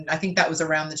I think that was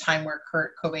around the time where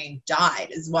Kurt Cobain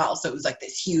died as well. So it was like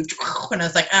this huge, and I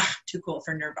was like, too cool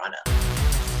for Nirvana.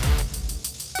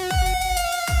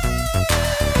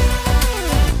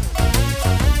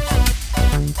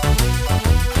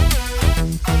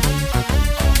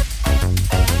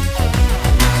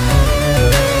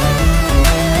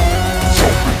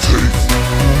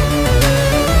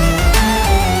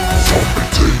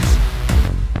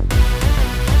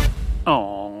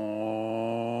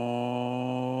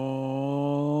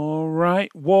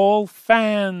 Wall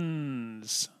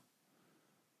fans.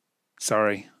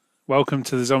 Sorry. Welcome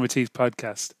to the Zombie Teeth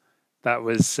podcast. That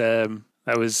was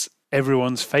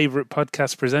everyone's favourite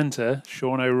podcast presenter,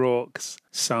 Sean O'Rourke's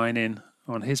sign in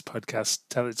on his podcast,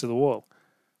 Tell It to the Wall.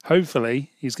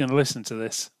 Hopefully he's going to listen to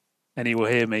this and he will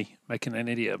hear me making an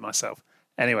idiot of myself.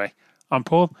 Anyway, I'm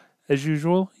Paul, as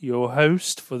usual, your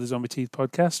host for the Zombie Teeth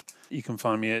podcast. You can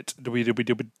find me at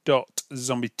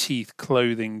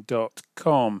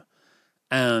www.zombieteethclothing.com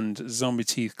and Zombie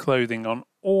Teeth Clothing on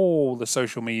all the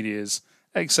social medias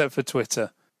except for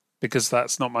Twitter, because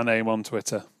that's not my name on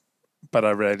Twitter, but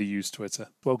I rarely use Twitter.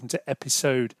 Welcome to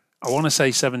episode, I want to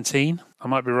say 17. I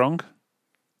might be wrong.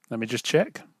 Let me just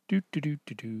check.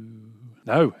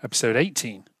 No, episode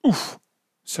 18. Oof,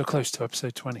 so close to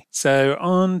episode 20. So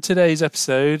on today's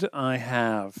episode, I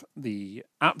have the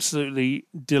absolutely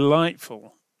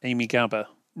delightful Amy Gabba.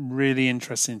 Really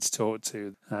interesting to talk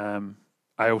to.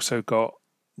 I also got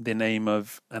the name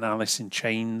of an Alice in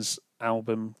Chains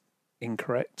album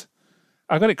incorrect.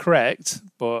 I got it correct,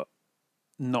 but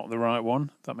not the right one.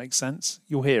 If that makes sense.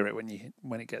 You'll hear it when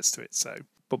it gets to it. So,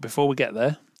 but before we get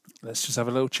there, let's just have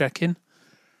a little check-in.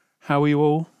 How are you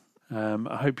all?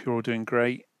 I hope you're all doing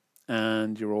great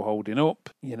and you're all holding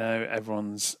up. You know,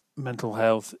 everyone's mental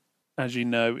health, as you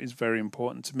know, is very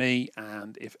important to me.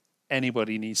 And if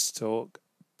anybody needs to talk,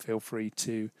 feel free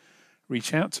to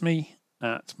reach out to me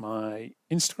at my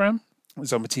Instagram,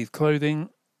 Zombie Teeth Clothing,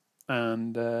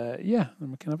 and then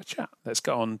we can have a chat. Let's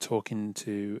get on talking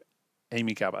to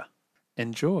Amy Gabba.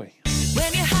 Enjoy.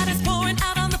 When your heart is pouring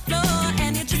out on the floor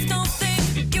and you just don't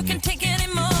think you can take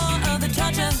any more of the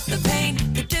torture, the pain,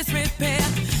 the disrepair,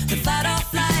 the fight or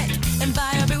flight, and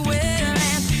buyer beware.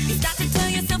 And you start to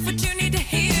tell yourself what you need to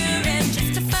hear and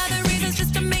justify the reasons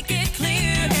just to make it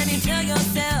clear. And you tell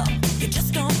yourself you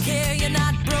just don't care, you're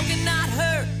not broken, not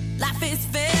hurt. Life is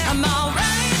fair. I'm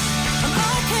alright. I'm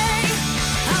okay.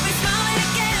 I'll be smiling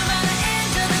again by the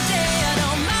end of the day. I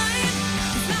don't mind.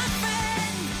 He's my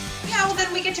friend. Yeah, well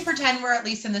then we get to pretend we're at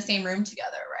least in the same room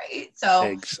together, right? So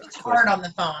Exactly. It's hard on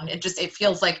the phone. It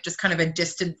feels like just kind of a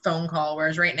distant phone call.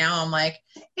 Whereas right now I'm like,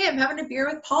 hey, I'm having a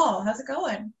beer with Paul. How's it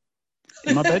going?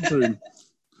 In my bedroom.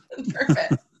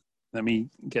 Perfect. Let me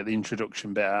get the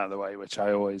introduction bit out of the way, which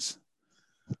I always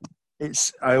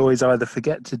either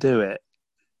forget to do it,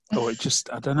 or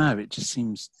I don't know, it just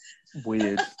seems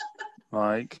weird.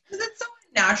 Like, It's so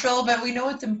natural, but we know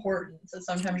it's important. So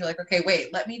sometimes you're like, okay,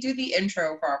 wait, let me do the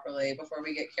intro properly before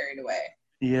we get carried away.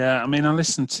 yeah, I mean, I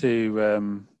listened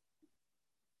to,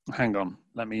 hang on,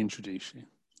 let me introduce you.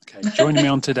 Okay, joining me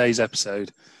on today's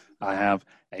episode, I have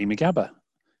Amy Gabba,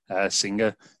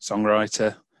 singer,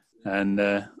 songwriter,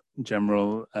 and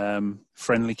general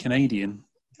friendly Canadian.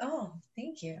 Oh,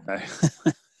 thank you. No.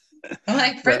 I'm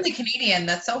like, friendly Canadian,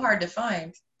 that's so hard to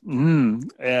find.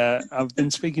 I've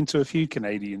been speaking to a few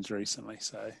Canadians recently,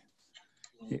 so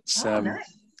it's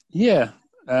nice. yeah.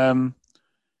 I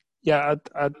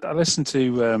listen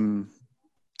to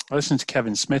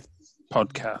Kevin Smith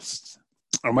podcast,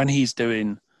 and when he's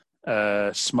doing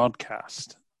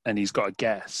Smodcast and he's got a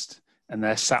guest and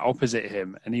they're sat opposite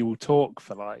him and he will talk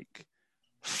for like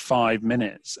 5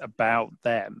 minutes about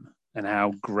them and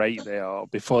how great they are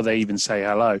before they even say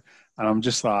hello. And I'm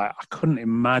just like, I couldn't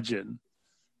imagine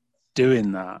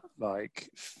doing that. Like,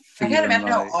 I can't imagine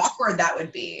how awkward that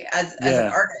would be as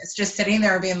an artist, just sitting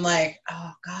there being like,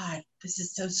 oh God, this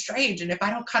is so strange. And if I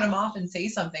don't cut him off and say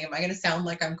something, am I going to sound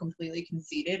like I'm completely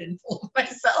conceited and full of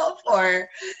myself, or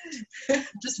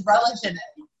just relish in it?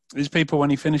 These people, when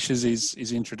he finishes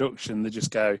his introduction, they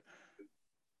just go,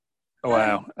 oh,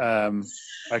 wow,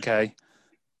 okay.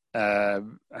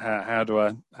 How do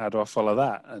I follow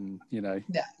that? And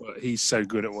but he's so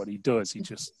good at what he does, he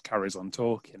just carries on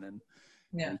talking, and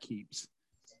he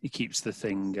keeps the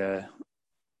thing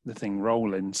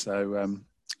rolling. So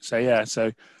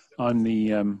I'm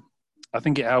the I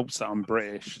think it helps that I'm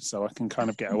British, so I can kind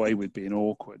of get away with being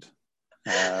awkward.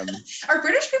 Are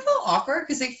British people awkward?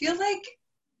 Because I feel like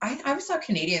I always thought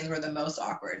Canadians were the most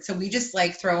awkward. So we just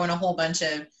like throw in a whole bunch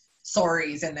of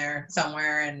sorries in there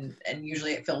somewhere, and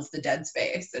usually it fills the dead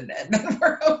space, and then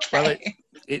we're okay.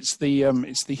 It's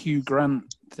the Hugh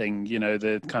Grant thing, you know,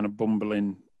 the kind of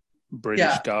bumbling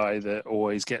British guy that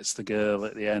always gets the girl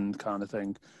at the end kind of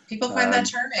thing. People find that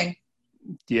charming.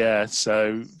 Yeah,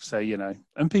 so you know,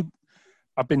 and people,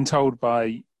 I've been told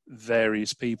by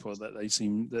various people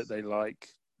that they like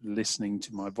listening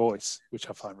to my voice, which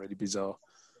I find really bizarre.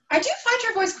 I do find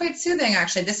your voice quite soothing,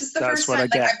 actually. This is the That's first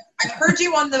what time I've heard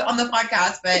you on the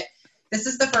podcast, but this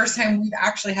is the first time we've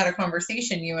actually had a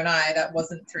conversation, you and I, that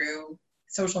wasn't through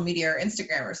social media or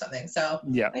Instagram or something. So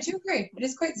yeah, I do agree. It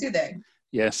is quite soothing.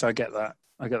 Yes, I get that.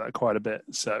 I get that quite a bit.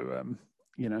 So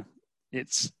you know,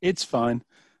 it's fine.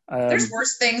 There's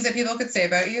worse things that people could say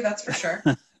about you, that's for sure.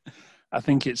 I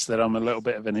think it's that I'm a little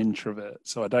bit of an introvert,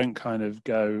 so I don't kind of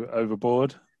go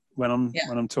overboard when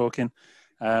I'm talking.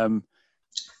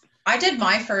 I did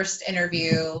my first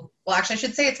interview. Well, actually, I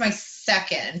should say it's my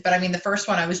second, but I mean, the first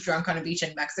one I was drunk on a beach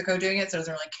in Mexico doing it, so it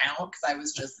doesn't really count because I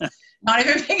was just not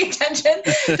even paying attention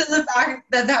to the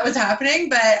fact that was happening.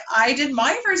 But I did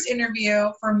my first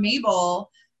interview for Mabel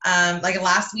like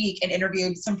last week and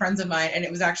interviewed some friends of mine, and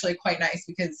it was actually quite nice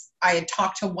because I had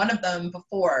talked to one of them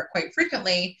before quite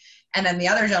frequently, and then the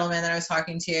other gentleman that I was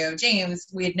talking to, James,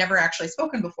 we had never actually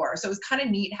spoken before, so it was kind of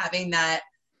neat having that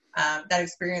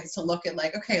experience to look at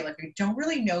like, okay, like I don't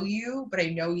really know you, but I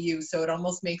know you, so it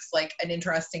almost makes like an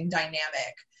interesting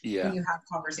dynamic when you have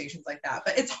conversations like that.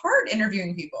 But it's hard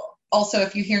interviewing people. Also,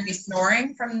 if you hear me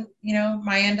snoring from, you know,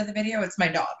 my end of the video, it's my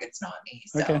dog, it's not me.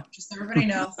 So just so everybody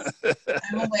knows,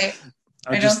 I'm awake.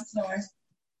 I don't snore.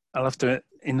 I'll have to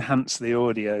enhance the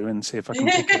audio and see if I can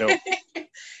pick it up.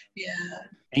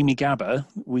 Amy Gabba,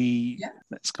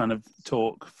 let's kind of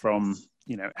talk from,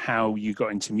 you know, how you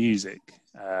got into music,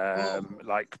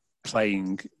 like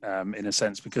playing in a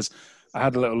sense, because I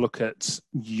had a little look at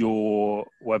your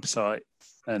website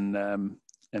and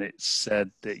it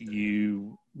said that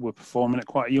you were performing at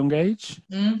quite a young age.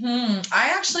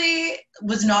 I actually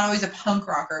was not always a punk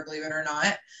rocker, believe it or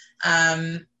not.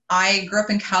 I grew up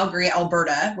in Calgary,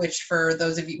 Alberta, which for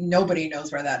those of you, nobody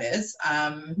knows where that is.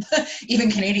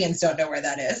 Even Canadians don't know where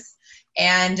that is.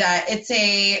 And it's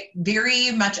a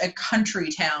very much a country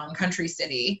town, country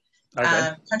city.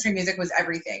 Okay. Country music was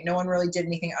everything. No one really did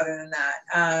anything other than that.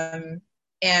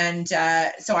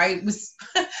 So I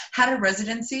had a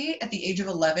residency at the age of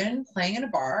 11 playing in a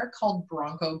bar called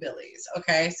Bronco Billy's.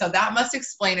 Okay, so that must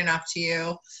explain enough to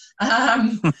you.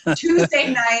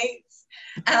 Tuesday nights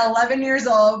at 11 years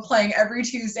old, playing every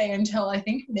Tuesday until I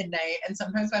think midnight. And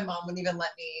sometimes my mom wouldn't even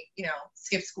let me, you know,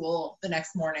 skip school the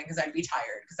next morning because I'd be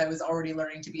tired because I was already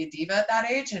learning to be a diva at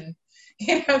that age and,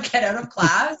 you know, get out of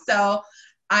class. So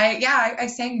I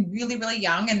sang really, really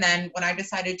young. And then when I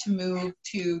decided to move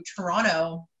to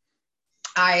Toronto,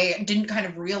 I didn't kind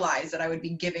of realize that I would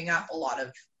be giving up a lot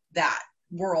of that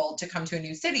world to come to a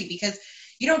new city because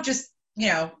you don't just, you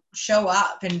know, show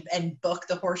up and book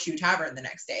the Horseshoe Tavern the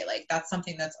next day. Like that's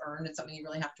something that's earned and something you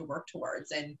really have to work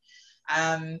towards. And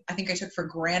I think I took for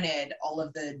granted all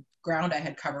of the ground I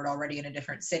had covered already in a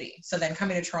different city. So then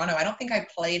coming to Toronto, I don't think I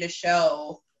played a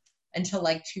show until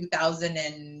like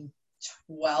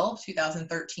 2012,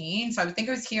 2013. So I would think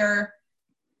I was here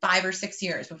 5 or 6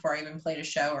 years before I even played a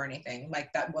show or anything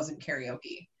like that wasn't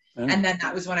karaoke. And then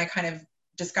that was when I kind of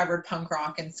discovered punk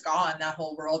rock and ska and that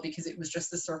whole world because it was just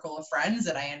the circle of friends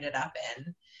that I ended up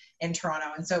in Toronto.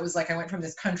 And so it was like I went from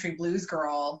this country blues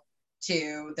girl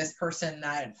to this person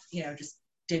that, you know, just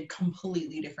did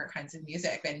completely different kinds of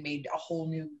music and made a whole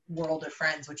new world of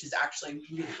friends, which is actually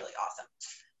really, really awesome.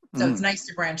 So it's nice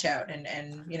to branch out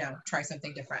and you know, try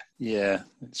something different. Yeah,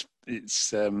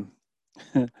 it's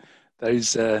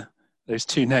those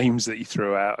two names that you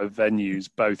threw out of venues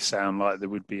both sound like they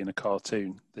would be in a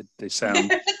cartoon. They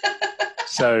sound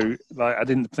so like I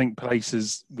didn't think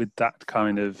places with that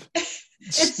kind of.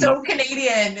 It's so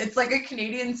Canadian. It's like a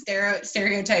Canadian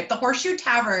stereotype. The Horseshoe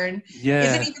Tavern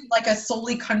isn't even like a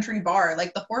solely country bar.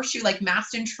 Like the Horseshoe, like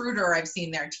Masked Intruder, I've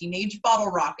seen there. Teenage Bottle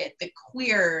Rocket, the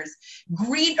Queers,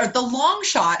 the Long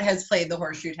Shot has played the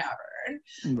Horseshoe Tavern.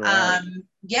 Right.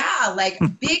 Like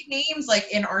big names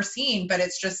like in our scene, but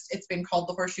it's been called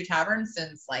the Horseshoe Tavern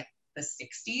since like the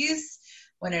 60s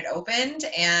when it opened,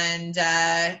 and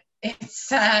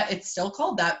it's still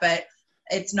called that, but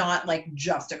it's not like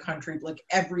just a country, like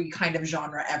every kind of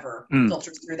genre ever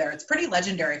filters through there. It's pretty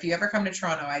legendary. If you ever come to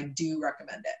Toronto, I do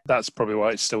recommend it. That's probably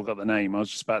why it's still got the name. I was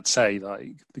just about to say,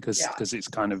 like, because it's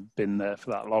kind of been there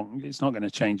for that long. It's not going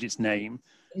to change its name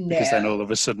because then all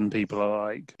of a sudden people are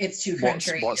like, it's too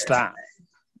country. What's that?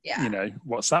 Yeah. You know,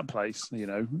 what's that place? You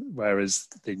know, whereas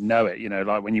they know it, you know,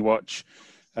 like when you watch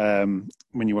a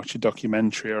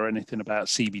documentary or anything about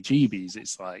CBGBs,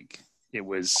 it's like it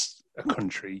was a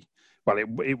country well,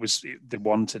 they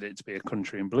wanted it to be a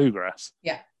country and bluegrass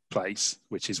place,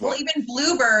 which is well, even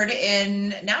Bluebird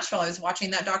in Nashville. I was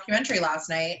watching that documentary last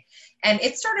night, and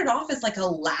it started off as like a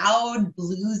loud,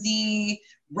 bluesy,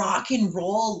 rock and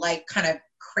roll, like kind of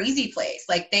crazy place.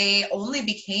 Like they only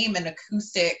became an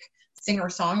acoustic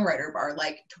singer-songwriter bar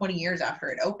like 20 years after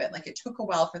it opened. Like it took a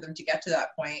while for them to get to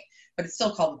that point, but it's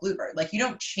still called Bluebird. Like you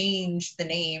don't change the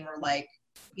name or like,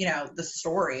 you know, the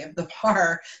story of the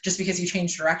bar just because you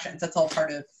change directions. That's all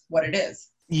part of what it is.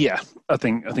 Yeah, I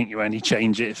think you only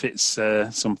change it if it's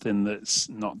something that's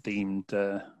not deemed,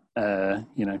 something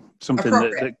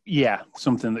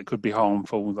something that could be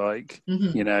harmful. Like,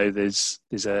 you know, there's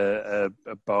a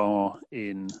bar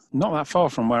in not that far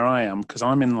from where I am, because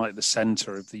I'm in like the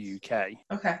centre of the UK.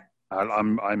 Okay.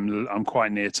 I'm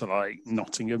quite near to like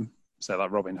Nottingham. So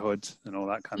like Robin Hood and all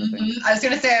that kind of thing. I was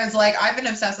going to say, I was like, I've been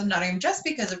obsessed with Nottingham just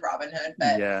because of Robin Hood,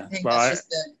 but yeah, I think that's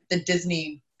just the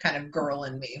Disney kind of girl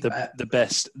in me.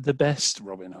 The best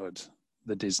Robin Hood,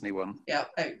 the Disney one. Yeah,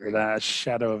 I agree. Without a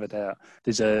shadow of a doubt.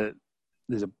 There's a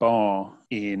bar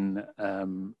in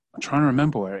I'm trying to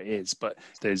remember where it is, but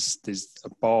there's a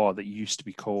bar that used to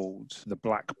be called the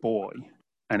Black Boy,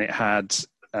 and it had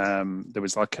there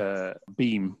was like a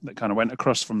beam that kind of went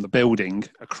across from the building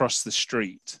across the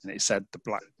street, and it said the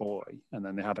Black Boy, and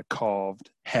then they had a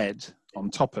carved head on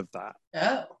top of that.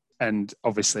 Oh. And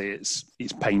obviously it's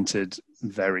painted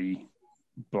very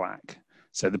black.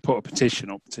 So they put a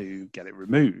petition up to get it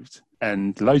removed,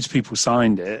 and loads of people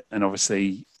signed it, and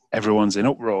obviously everyone's in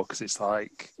uproar, because it's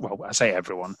like, well, I say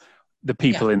everyone, the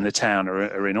people in the town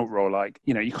are in uproar, like,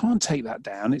 you know, you can't take that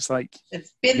down. It's like,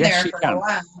 it's been there for a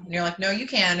while, and you're like, no, you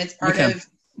can. It's part of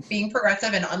being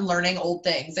progressive and unlearning old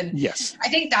things. And yes, I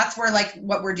think that's where like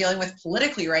what we're dealing with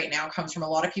politically right now comes from a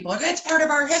lot of people like, it's part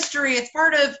of our history, it's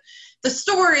part of the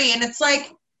story. And it's like,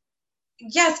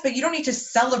 yes, but you don't need to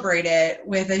celebrate it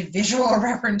with a visual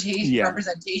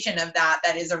representation of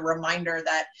that is a reminder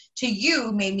that to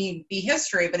you may be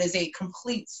history, but is a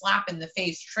complete slap in the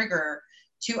face trigger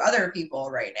to other people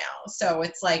right now. So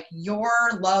it's like your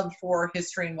love for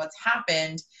history and what's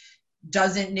happened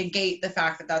doesn't negate the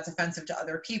fact that that's offensive to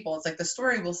other people. It's like the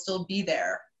story will still be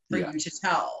there for you to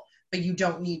tell, but you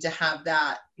don't need to have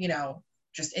that, you know,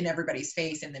 just in everybody's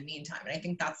face in the meantime. And I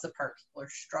think that's the part people are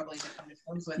struggling to come to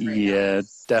terms with right now. Yeah,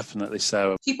 definitely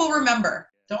so. People remember.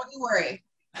 Don't you worry.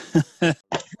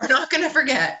 We're not going to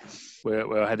forget.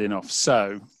 We're heading off.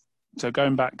 So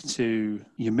going back to,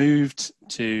 you moved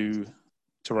to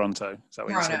Toronto. Is that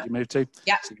what you said you moved to?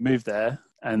 Yeah. So you moved there,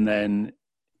 and then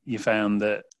you found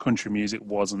that country music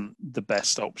wasn't the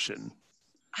best option.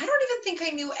 I don't even think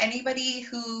I knew anybody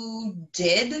who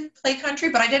did play country,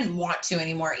 but I didn't want to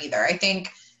anymore either. I think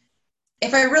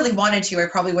if I really wanted to, I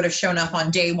probably would have shown up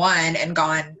on day one and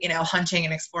gone, you know, hunting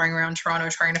and exploring around Toronto,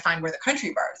 trying to find where the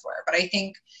country bars were. But I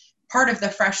think part of the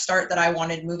fresh start that I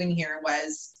wanted moving here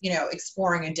was, you know,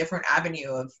 exploring a different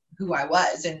avenue of who I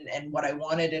was and what I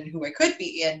wanted and who I could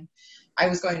be. And I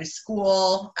was going to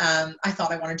school. I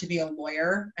thought I wanted to be a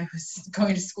lawyer. I was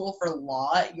going to school for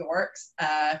law at York's.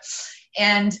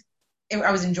 And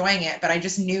I was enjoying it, but I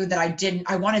just knew that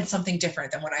I wanted something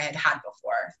different than what I had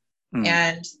before.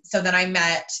 And so then I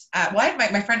met,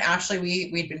 my friend Ashley,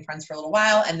 we'd been friends for a little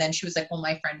while. And then she was like, well,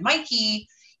 my friend Mikey,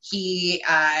 he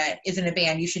is in a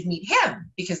band, you should meet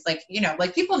him, because like, you know,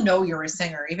 like people know you're a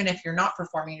singer, even if you're not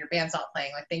performing, your band's not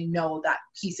playing, like they know that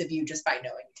piece of you just by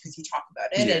knowing, because you talk about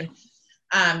it. Yeah.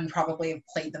 And you probably have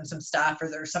played them some stuff, or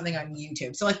there's something on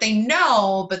YouTube. So like they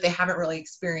know, but they haven't really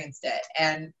experienced it.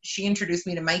 And she introduced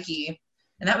me to Mikey,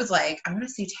 and that was like, I want to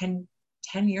say 10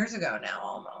 years ago now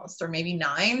almost, or maybe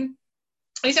 9.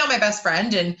 He's now my best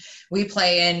friend, and we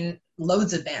play in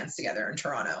loads of bands together in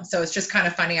Toronto. So it's just kind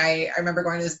of funny. I remember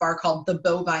going to this bar called the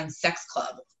Bovine Sex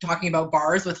Club, talking about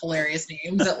bars with hilarious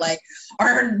names that like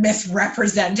are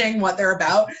misrepresenting what they're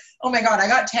about. Oh my God, I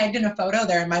got tagged in a photo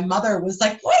there, and my mother was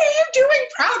like, what are you doing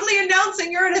proudly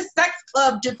announcing you're in a sex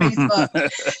club to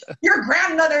Facebook? Your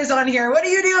grandmother's on here. What are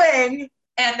you doing?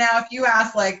 And now if you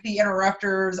ask like the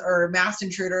Interrupters or Masked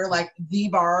Intruder, like the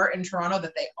bar in Toronto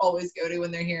that they always go to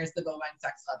when they're here is the Bovine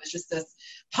Sex Club. It's just this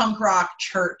punk rock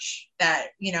church that,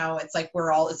 you know, it's like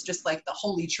it's just like the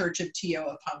holy church of TO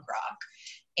of punk rock.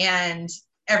 And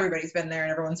everybody's been there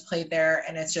and everyone's played there.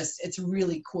 And it's a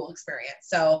really cool experience.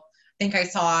 So I think I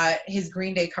saw his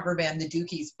Green Day cover band, the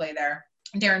Dookies, play there.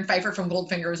 Darren Pfeiffer from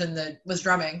Goldfingers was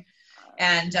drumming.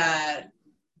 And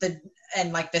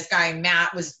and like this guy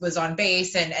Matt was on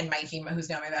bass, and Mikey, who's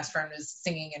now my best friend, was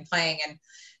singing and playing. And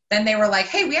then they were like,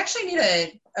 hey, we actually need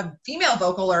a female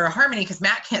vocal or a harmony because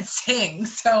Matt can't sing,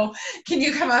 so can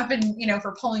you come up and, you know,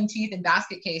 for Pulling Teeth and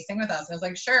Basket Case, sing with us? And I was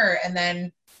like, sure. And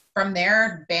then from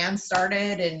there, bands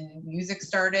started and music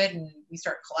started, and you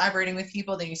start collaborating with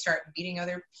people. Then you start meeting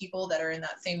other people that are in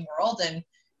that same world. And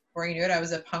before you knew it, I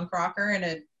was a punk rocker and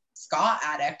a ska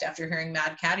addict after hearing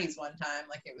Mad Caddies one time.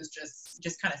 Like it was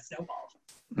just kind of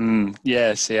snowballed.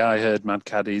 Yeah, see, I heard Mad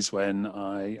Caddies when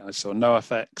I saw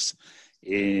NoFX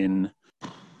in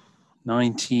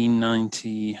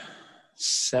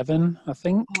 1997, I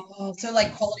think. Oh, so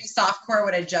like Quality Softcore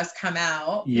would have just come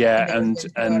out. Yeah, and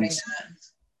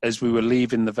as we were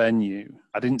leaving the venue,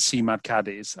 I didn't see Mad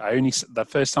Caddies. The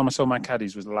first time I saw Mad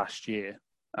Caddies was last year,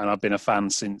 and I've been a fan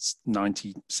since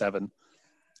 '97,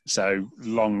 so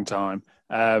long time.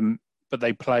 But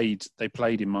they played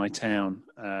in my town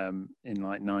in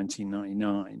like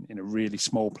 1999 in a really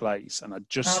small place, and I'd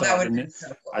just started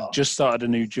a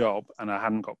new job and I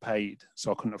hadn't got paid,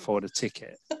 so I couldn't afford a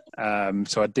ticket.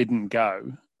 So I didn't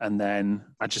go, and then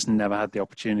I just never had the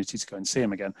opportunity to go and see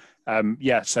him again.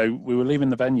 So we were leaving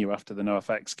the venue after the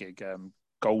NoFX gig.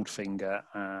 Goldfinger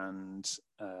and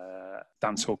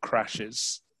Dancehall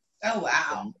Crashes. Oh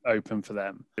wow! Open for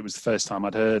them. It was the first time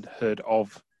I'd heard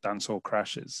of Dancehall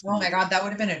Crashes. Oh my God, that would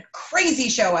have been a crazy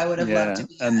show. I would have loved to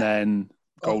be at. And then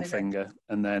Goldfinger,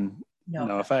 and then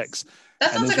NoFX.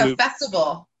 That sounds like a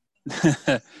festival.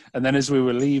 And then as we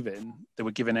were leaving, they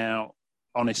were giving out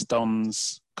Honest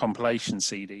Don's compilation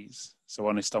CDs. So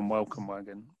Honest Don Welcome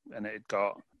Wagon, and it had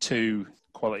got 2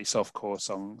 Quality Softcore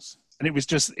songs. And it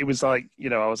was like,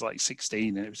 I was like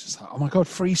 16, and it was just like, oh my God,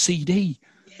 free CD.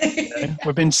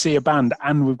 We've been to see a band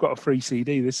and we've got a free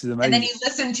CD. This is amazing. And then you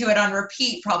listen to it on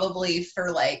repeat probably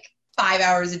for like 5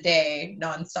 hours a day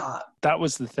nonstop. That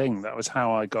was the thing. That was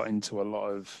how I got into a lot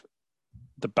of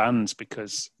the bands,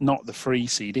 because not the free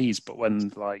CDs, but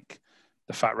when like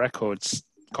the Fat Records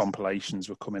compilations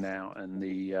were coming out and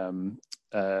the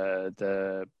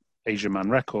Asian Man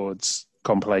Records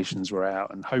compilations were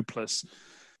out and Hopeless,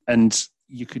 and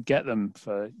you could get them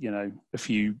for, a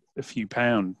few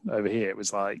pound over here. It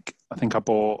was like, I think I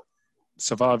bought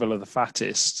Survival of the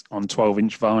Fattest on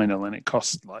 12-inch vinyl, and it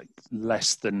cost like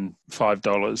less than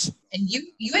 $5. And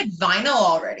you had vinyl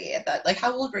already at that. Like,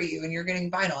 how old were you when you're getting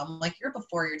vinyl? I'm like, you're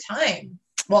before your time.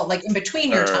 Well, like in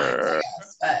between your times, I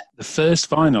guess. But the first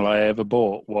vinyl I ever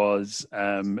bought was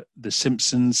The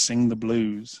Simpsons Sing the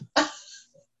Blues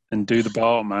and Do the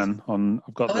Bartman on.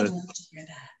 I've got I would love to hear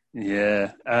that.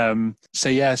 Yeah. So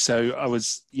I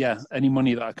was, any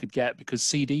money that I could get, because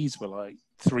CDs were like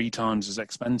 3 times as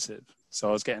expensive. So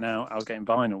I was getting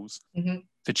vinyls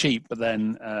for cheap. But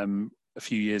then a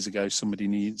few years ago,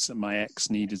 my ex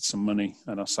needed some money,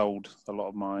 and I sold a lot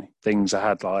of my things. I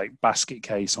had like basket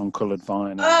case on coloured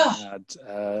vinyl. I had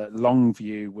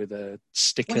Longview with a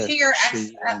sticker. Was he your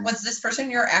ex? Was this person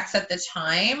your ex at the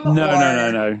time?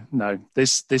 No.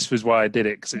 This was why I did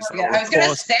it, because it's. I was going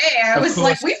to say,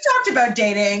 like, we've talked about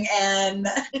dating, and.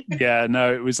 Yeah,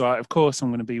 no, it was like, of course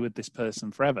I'm going to be with this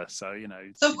person forever. So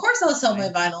So of course I'll sell my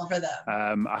vinyl for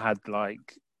them. I had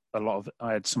like. I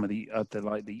had some of the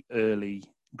early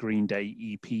Green Day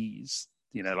EPs,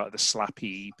 like the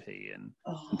Slappy EP and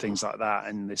things like that,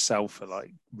 and they sell for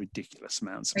like ridiculous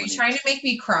amounts of money. Are you trying to make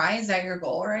me cry? Is that your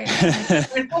goal right now?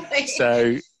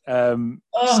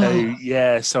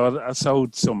 So I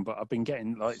sold some, but I've been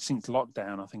getting, like, since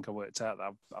lockdown, I think I worked out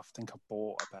that I think I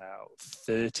bought about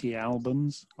 30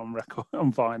 albums on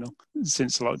vinyl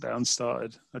since lockdown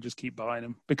started. I just keep buying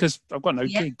them because I've got no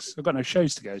gigs, I've got no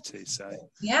shows to go to. So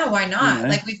why not?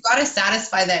 Like, we've got to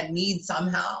satisfy that need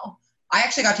somehow. I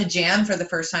actually got to jam for the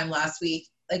first time last week,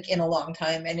 like in a long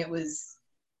time, and it was,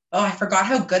 I forgot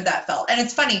how good that felt. And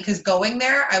it's funny because going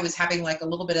there, I was having like a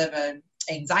little bit of an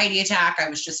anxiety attack. I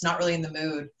was just not really in the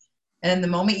mood. And then the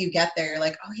moment you get there, you're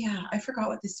like, oh yeah, I forgot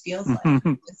what this feels like.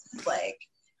 This is like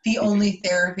the only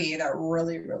therapy that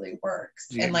really, really works.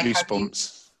 And like,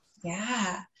 goosebumps.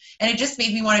 And it just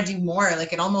made me want to do more.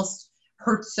 Like, it almost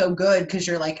hurts so good because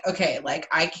you're like, okay, like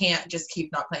I can't just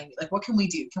keep not playing. Like, what can we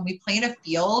do? Can we play in a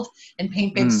field and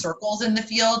paint big circles in the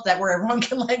field that where everyone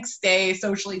can like stay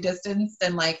socially distanced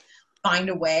and like find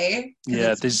a way?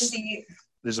 Yeah,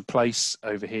 there's a place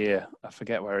over here, I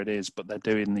forget where it is, but they're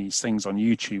doing these things on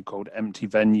YouTube called empty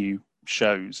venue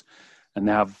shows, and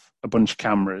they have a bunch of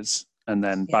cameras, and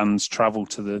then bands travel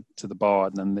to the bar,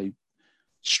 and then they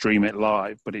stream it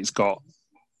live, but it's got,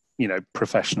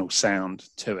 professional sound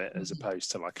to it as opposed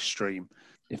to like a stream.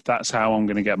 If that's how I'm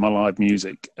going to get my live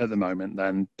music at the moment,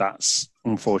 then that's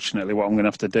unfortunately what I'm going to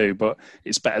have to do, but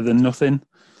it's better than nothing.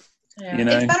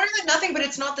 It's better than nothing, but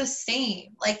it's not the same.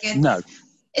 Like, it's, no.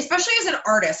 especially as an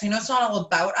artist, I know it's not all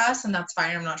about us, and that's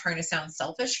fine. I'm not trying to sound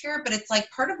selfish here, but it's like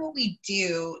part of what we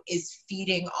do is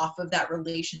feeding off of that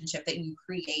relationship that you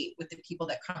create with the people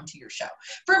that come to your show.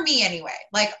 For me anyway,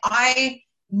 like I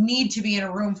need to be in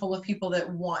a room full of people that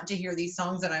want to hear these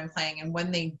songs that I'm playing. And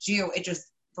when they do, it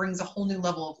just brings a whole new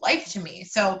level of life to me.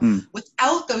 So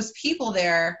without those people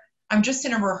there, I'm just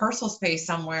in a rehearsal space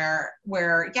somewhere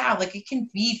where, yeah, like it can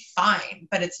be fine,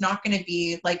 but it's not going to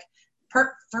be like,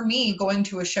 for me, going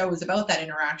to a show is about that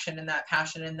interaction and that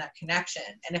passion and that connection.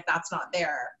 And if that's not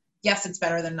there, yes, it's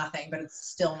better than nothing, but it's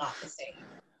still not the same.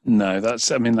 No,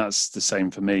 that's the same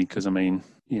for me, because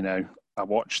I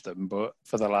watch them, but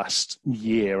for the last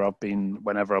year,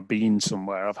 whenever I've been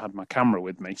somewhere, I've had my camera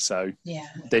with me. So yeah,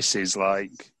 this is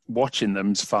like, watching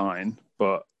them's fine,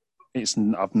 but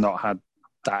I've not had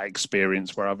that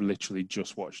experience where I've literally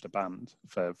just watched a band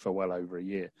for well over a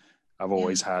year. I've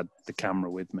always had the camera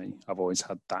with me. I've always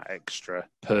had that extra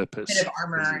purpose. Bit of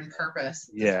armor and purpose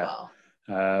as well.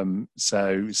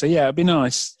 So yeah, it'd be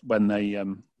nice when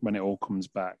it all comes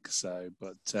back.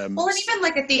 Well, and even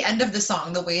like at the end of the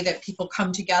song, the way that people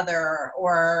come together,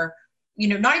 or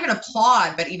not even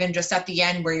applaud, but even just at the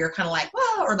end where you're kind of like,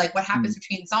 well, or like what happens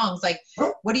between songs, like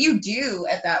what do you do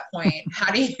at that point?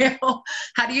 How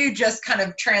do you just kind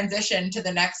of transition to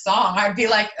the next song? I'd be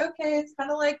like, okay, it's kind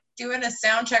of like doing a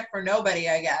sound check for nobody,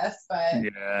 I guess. But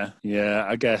yeah,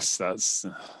 I guess that's.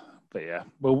 But yeah,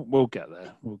 we'll get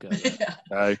there. Yeah.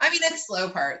 I mean, it's slow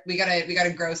part. We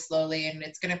gotta grow slowly, and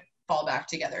it's gonna fall back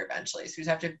together eventually. So we just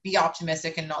have to be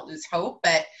optimistic and not lose hope.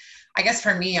 But I guess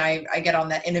for me, I get on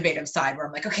that innovative side where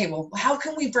I'm like, okay, well, how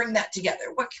can we bring that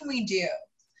together? What can we do?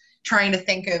 Trying to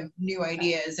think of new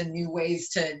ideas and new ways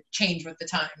to change with the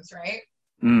times, right?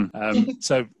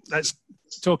 So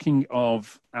talking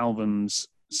of albums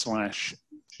 /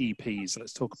 EPs.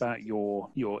 Let's talk about your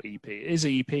EP. It is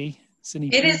an EP. It's an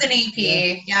EP. It is an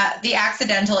EP, yeah, the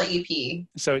Accidental EP.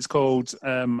 So it's called,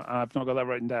 I've not got that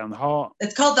written down, The Heart.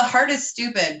 It's called The Heart is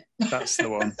Stupid. That's the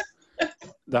one.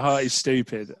 The Heart is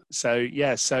Stupid. So,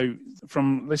 yeah,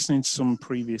 from listening to some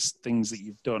previous things that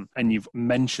you've done, and you've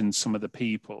mentioned some of the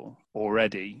people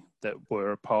already that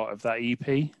were a part of that EP.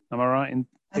 Am I right in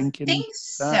thinking I think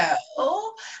that?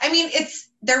 So. I mean,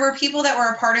 there were people that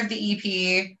were a part of the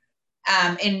EP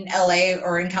in LA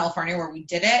or in California where we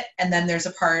did it, and then there's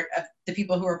a part of the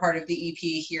people who are part of the EP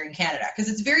here in Canada,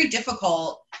 because it's very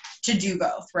difficult to do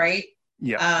both, right?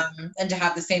 Yeah. And to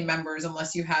have the same members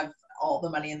unless you have all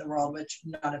the money in the world, which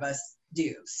none of us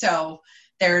do. So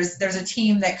there's a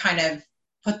team that kind of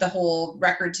put the whole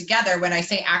record together. When I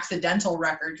say accidental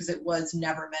record, because it was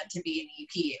never meant to be an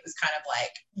EP, it was kind of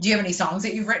like, do you have any songs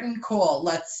that you've written? Cool,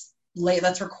 let's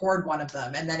record one of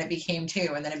them. And then it became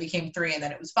 2, and then it became 3, and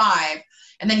then it was 5.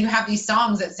 And then you have these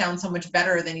songs that sound so much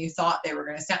better than you thought they were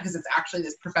going to sound, because it's actually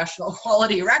this professional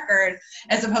quality record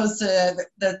as opposed to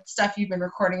the stuff you've been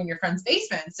recording in your friend's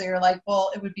basement. So you're like,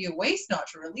 well, it would be a waste not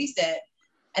to release it.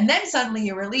 And then suddenly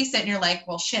you release it and you're like,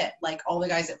 well, shit, like all the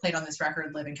guys that played on this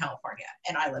record live in California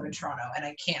and I live in Toronto and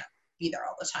I can't be there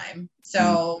all the time.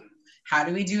 So how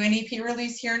do we do an EP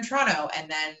release here in Toronto? And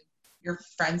then your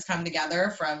friends come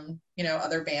together from,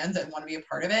 other bands that want to be a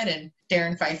part of it. And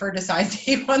Darren Pfeiffer decides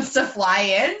he wants to fly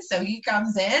in. So he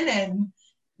comes in, and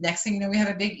next thing you know, we have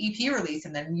a big EP release,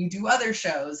 and then you do other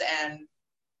shows, and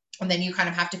then you kind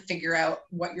of have to figure out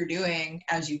what you're doing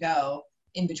as you go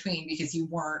in between, because you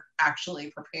weren't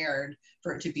actually prepared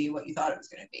for it to be what you thought it was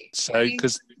going to be. So,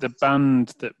 because the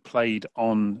band that played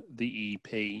on the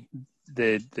EP,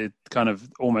 they're kind of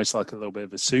almost like a little bit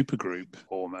of a super group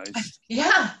almost.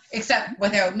 Yeah, except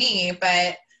without me.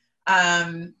 But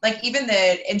like even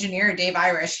the engineer, Dave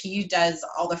Irish, he does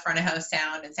all the front of house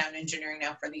sound and sound engineering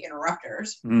now for the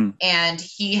Interrupters. And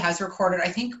he has recorded, I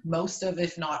think, most of,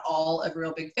 if not all, of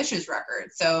Real Big Fish's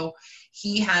records. So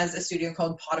he has a studio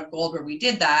called Pot of Gold where we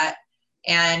did that.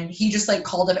 And he just like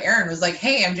called up Aaron, was like,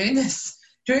 hey, I'm doing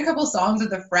a couple songs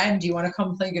with a friend. Do you want to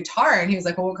come play guitar? And he was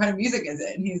like, well, what kind of music is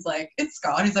it? And he's like, it's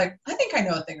ska. And he's like, I think I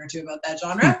know a thing or two about that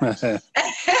genre.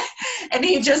 And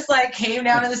he just like came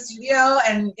down to the studio,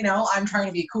 and, I'm trying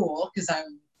to be cool because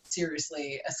I'm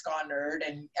seriously a ska nerd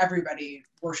and everybody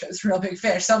worships Real Big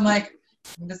Fish. So I'm like,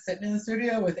 I'm just sitting in the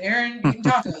studio with Aaron eating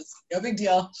tacos. No big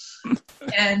deal.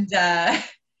 And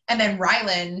then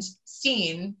Ryland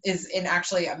Steen is in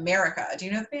actually America. Do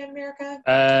you know the band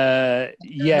America?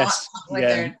 Yes.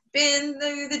 They're been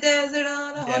through the desert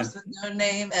on a horse with no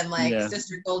name, and like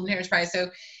Sister Golden Hairs Prize. So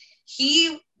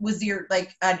he was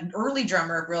like an early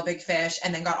drummer of Real Big Fish,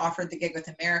 and then got offered the gig with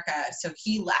America. So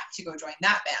he left to go join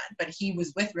that band, but he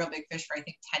was with Real Big Fish for I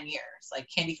think 10 years, like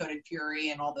Candy Coated Fury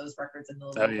and all those records in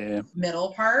the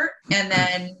middle part. And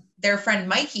then their friend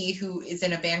Mikey, who is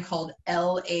in a band called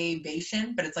L.A.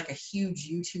 Bation, but it's like a huge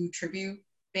U2 tribute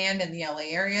band in the LA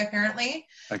area apparently.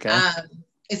 Okay.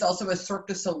 Is also a Cirque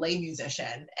du Soleil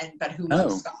musician, but who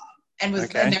loves ska. And and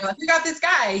they're like, we got this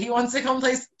guy, he wants to come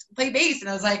play bass. And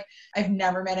I was like, I've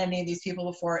never met any of these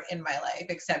people before in my life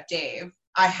except Dave.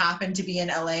 I happened to be in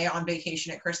LA on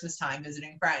vacation at Christmas time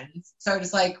visiting friends. So I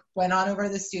just like went on over to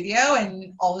the studio,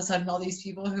 and all of a sudden all these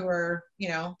people who are,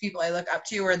 people I look up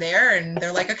to are there, and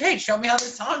they're like, okay, show me how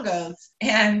this song goes.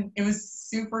 And it was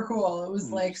super cool. It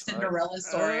was like Cinderella's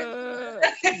story.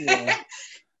 Yeah.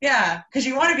 Yeah, because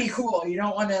you want to be cool. You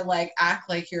don't want to like act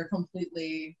like you're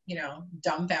completely,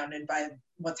 dumbfounded by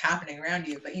what's happening around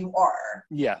you, but you are.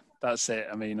 Yeah, that's it.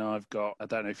 I mean, I don't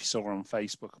know if you saw on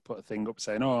Facebook, I put a thing up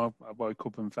saying, I woke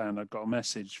up and found I'd got a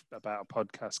message about a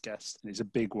podcast guest, and it's a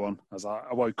big one.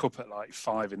 I woke up at like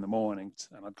 5 a.m. and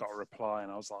I'd got a reply,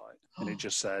 and I was like, and it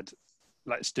just said,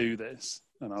 let's do this.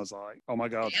 And I was like, oh my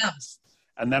God. Yeah.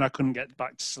 And then I couldn't get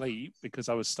back to sleep because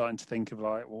I was starting to think of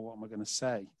like, well, what am I going to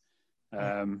say?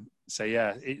 So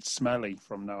yeah, it's Smelly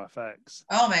from NoFX.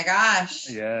 Oh my gosh.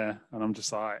 Yeah, and I'm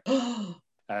just like,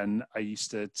 and I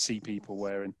used to see people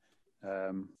wearing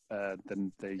the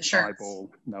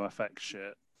eyeball NoFX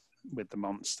shirt with the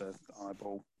monster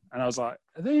eyeball, and I was like,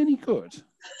 are they any good?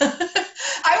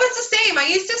 I was the same. I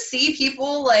used to see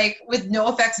people like with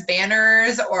NoFX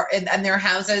banners or in their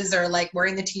houses, or like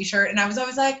wearing the T-shirt, and I was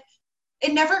always like,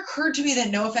 it never occurred to me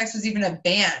that NoFX was even a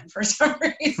band for some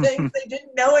reason. I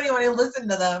didn't know anyone who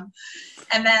listened to them.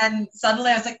 And then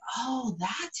suddenly I was like, oh,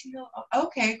 that's,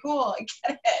 okay, cool. I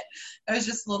get it. I was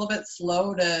just a little bit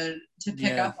slow to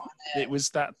pick up on it. It was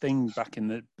that thing back in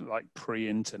the like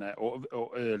pre-internet or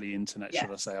early internet, should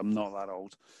I say. I'm not that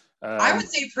old. I would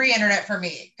say pre-internet for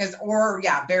me,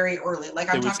 very early.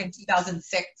 Like I'm talking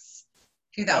 2006,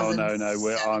 2000. Oh, no.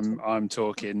 I'm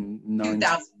talking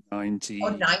 1990.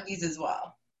 Oh, 90s as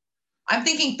well. I'm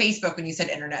thinking Facebook when you said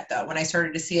internet, though. When I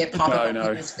started to see it pop up on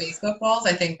people's Facebook walls,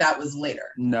 I think that was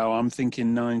later. No, I'm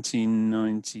thinking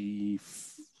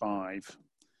 1995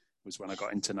 was when I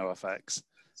got into NoFX.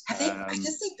 I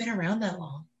guess they've been around that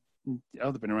long.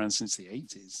 Oh, they've been around since the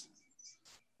 80s.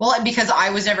 Well, and because I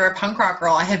was never a punk rock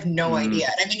girl, I have no idea.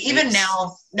 And I mean, even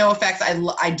now, NoFX,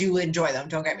 I do enjoy them.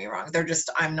 Don't get me wrong. They're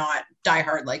just, I'm not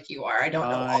diehard like you are. I don't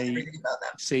know everything about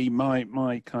them. See,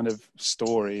 my kind of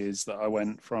story is that I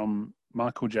went from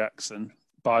Michael Jackson,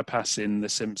 bypassing The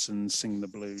Simpsons, Sing the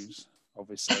Blues,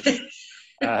 obviously.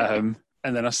 And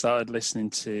then I started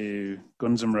listening to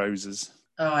Guns N' Roses.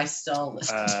 Oh, I still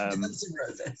listen to Guns N'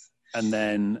 Roses. And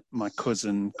then my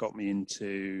cousin got me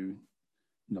into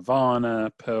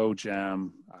Nirvana, Pearl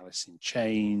Jam, Alice in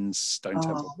Chains, Stone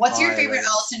Temple. What's your favorite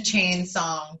Alice in Chains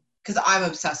song? Because I'm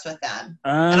obsessed with them.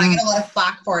 And I get a lot of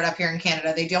flack for it up here in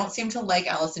Canada. They don't seem to like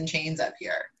Alice in Chains up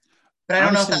here. But I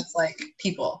don't know if that's like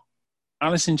people.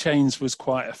 Alice in Chains was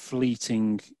quite a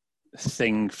fleeting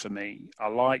thing for me. I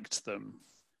liked them,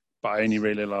 but I only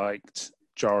really liked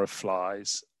Jar of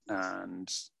Flies and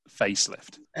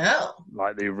Facelift. Oh.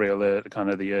 Like the real, kind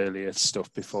of the earlier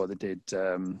stuff before they did...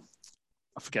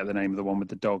 I forget the name of the one with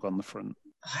the dog on the front.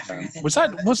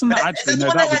 Wasn't that actually?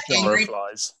 No, that was Jar of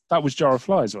Flies. That was Jar of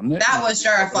Flies, wasn't it? That was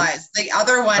Jar of Flies. The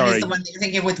other one is the one that you're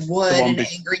thinking with Wood and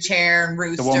Angry Chair and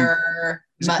Rooster.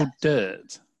 Is it called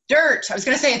Dirt? Dirt. I was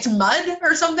going to say it's Mud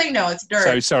or something. No, it's Dirt.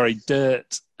 So sorry,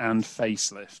 Dirt and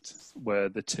Facelift were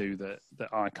the two that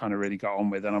I kind of really got on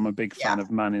with, and I'm a big fan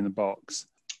of Man in the Box.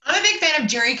 I'm a big fan of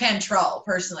Jerry Cantrell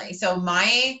personally. So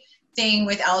my thing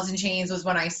with Alice in Chains was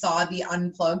when I saw the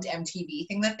Unplugged MTV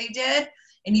thing that they did,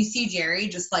 and you see Jerry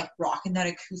just like rocking that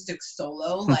acoustic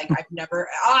solo, like I've never,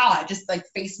 just like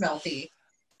face melty.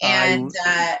 And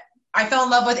I fell in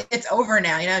love with It's Over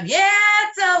Now, yeah,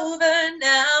 it's over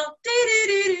now.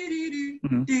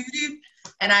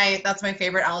 And that's my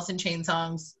favorite Alice in Chains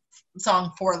song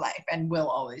for life, and will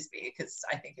always be, because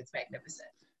I think it's magnificent.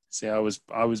 See, I was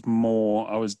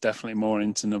definitely more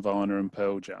into Nirvana and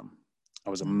Pearl Jam. I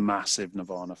was a massive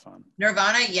Nirvana fan.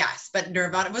 Nirvana, yes, but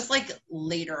Nirvana was like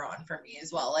later on for me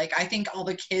as well. Like I think all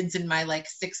the kids in my like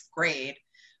 6th grade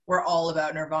were all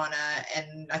about Nirvana,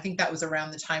 and I think that was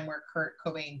around the time where Kurt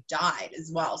Cobain died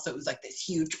as well. So it was like this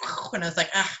huge, and I was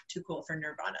like, too cool for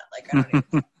Nirvana. Like I don't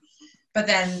even. But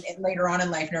then later on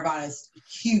in life, Nirvana is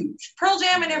huge. Pearl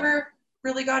Jam I never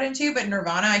really got into, but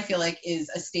Nirvana I feel like is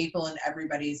a staple in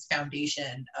everybody's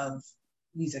foundation of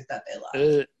music that they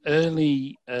love.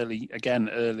 Early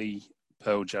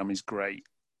Pearl Jam is great.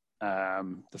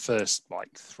 The first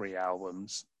like 3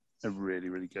 albums are really,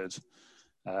 really good.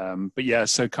 But yeah,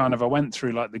 so kind of I went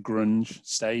through like the grunge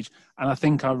stage, and I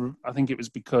think it was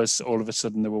because all of a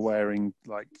sudden they were wearing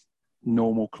like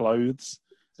normal clothes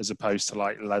as opposed to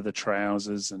like leather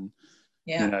trousers and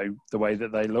you know the way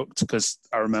that they looked. Because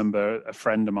I remember a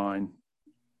friend of mine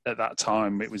at that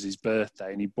time, it was his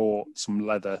birthday, and he bought some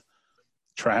leather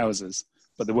trousers,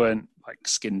 but they weren't like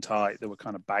skin tight; they were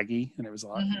kind of baggy, and it was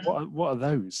like, what are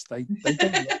those? They don't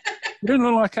look, you don't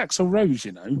look like Axl Rose,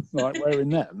 you know, like wearing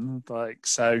them. Like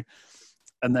so,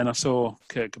 and then I saw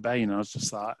Kurt Cobain, and I was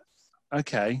just like,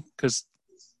 okay, because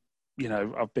you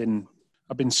know I've been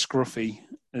scruffy,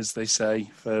 as they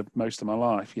say, for most of my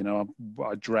life. You know,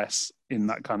 I dress in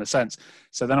that kind of sense.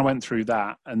 So then I went through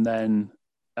that, and then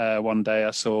one day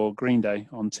I saw Green Day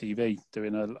on TV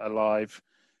doing a live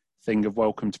thing of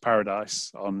Welcome to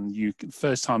Paradise on UK.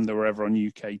 First time they were ever on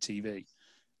UK TV,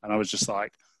 and I was just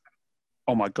like,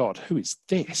 oh my God, who is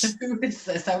this? Who is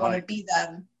this? I want to be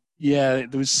them. Yeah,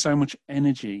 there was so much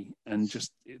energy, and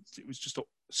just it was just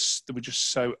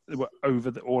they were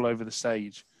all over the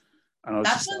stage, and I was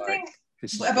That's just one like,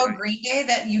 thing about Green Day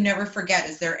that you never forget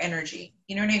is their energy.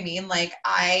 You know what I mean? Like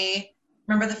I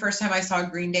remember the first time I saw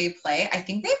Green Day play, I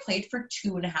think they played for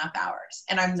 2.5 hours,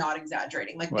 and I'm not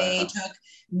exaggerating. Like they took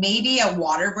maybe a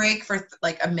water break for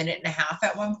like a minute and a half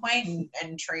at one point,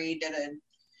 and Trey did a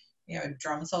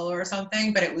drum solo or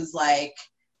something, but it was like,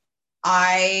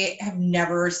 I have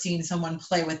never seen someone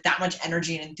play with that much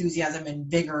energy and enthusiasm and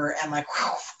vigor and like,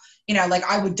 whew, like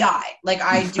I would die. Like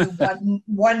I do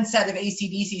one set of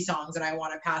AC/DC songs and I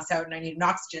want to pass out and I need an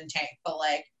oxygen tank, but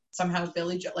like somehow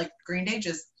like Green Day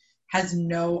just has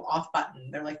no off button.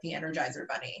 They're like the Energizer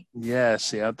Bunny. Yeah,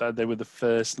 see, they were the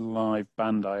first live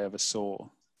band I ever saw.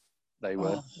 They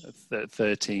were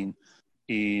 13.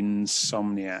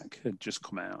 Insomniac had just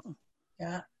come out.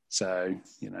 Yeah. So,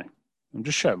 I'm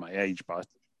just showing my age by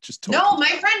just talking. No, my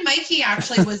friend Mikey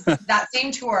actually was that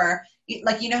same tour.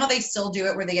 Like, how they still do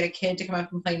it where they get a kid to come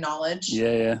up and play Knowledge?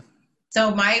 Yeah.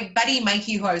 So my buddy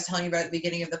Mikey, who I was telling you about at the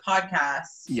beginning of the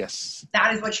podcast, yes,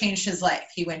 that is what changed his life.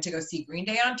 He went to go see Green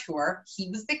Day on tour. He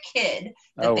was the kid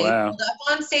that they pulled up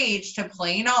on stage to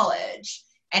play Knowledge,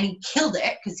 and he killed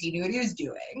it because he knew what he was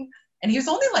doing. And he was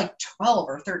only like 12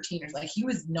 or 13 or like he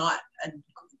was not an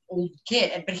old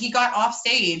kid, but he got off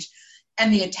stage,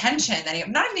 and the attention that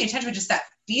not even the attention, but just that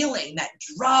feeling, that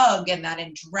drug and that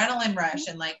adrenaline rush,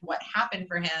 and like what happened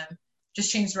for him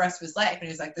just changed the rest of his life. And he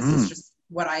was like, "This is just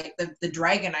what the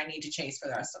dragon I need to chase for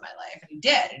the rest of my life." And he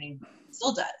did, and he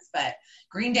still does. But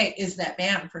Green Day is that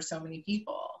band for so many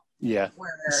people. Yeah.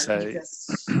 So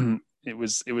it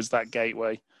was that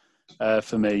gateway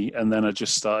for me, and then I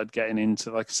just started getting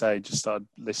into, like I say, just started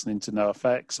listening to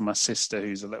NoFX. And my sister,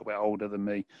 who's a little bit older than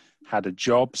me, had a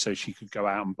job, so she could go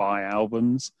out and buy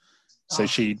albums. So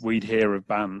we'd hear of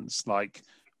bands. Like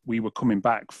we were coming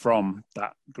back from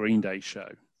that Green Day show,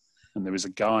 and there was a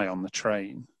guy on the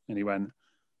train, and he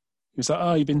was like,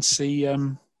 "Oh, you've been to see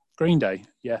Green Day?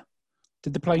 Yeah.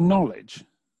 Did they play Knowledge?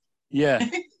 Yeah."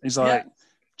 He's like,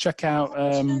 check out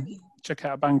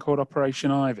a band called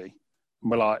Operation Ivy."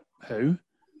 And we're like, "Who?"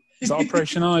 Is that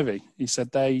Operation Ivy? He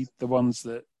said the ones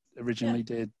that originally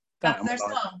did that. That's their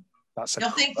song. That's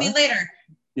You'll thank me later.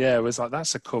 Yeah, it was like,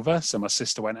 that's a cover. So my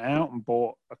sister went out and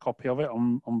bought a copy of it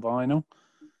on vinyl,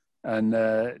 and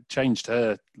changed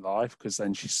her life, because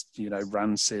then she's,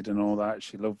 Rancid and all that.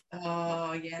 She loved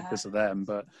because of them.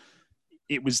 But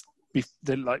it was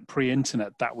like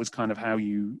pre-internet. That was kind of how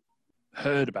you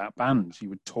heard about bands. You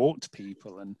would talk to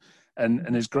people,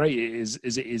 and as great as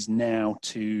it is now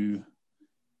to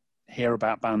hear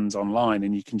about bands online,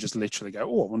 and you can just literally go,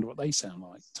 "Oh, I wonder what they sound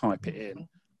like," type it in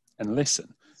and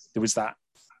listen. There was that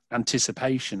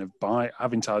anticipation of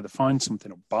having to either find something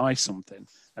or buy something,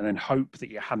 and then hope that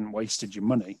you hadn't wasted your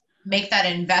money. Make that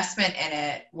investment in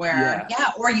it where,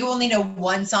 or you only know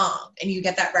one song and you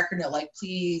get that record note, like,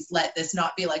 please let this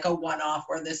not be like a one-off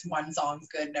where this one song's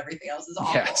good and everything else is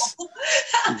awful. Yes.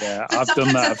 Yeah, I've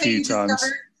done that a few times.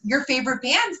 Your favorite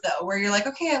bands, though, where you're like,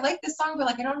 okay, I like this song, but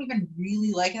like I don't even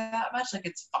really like it that much. Like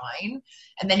it's fine.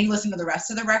 And then you listen to the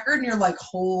rest of the record and you're like,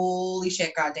 holy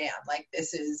shit, goddamn! Like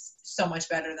this is so much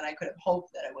better than I could have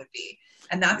hoped that it would be.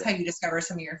 And that's how you discover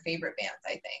some of your favorite bands.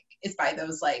 I think is by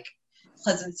those like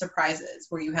pleasant surprises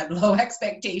where you had low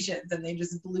expectations and they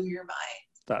just blew your mind.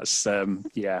 That's I'm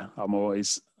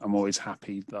always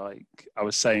happy. Like I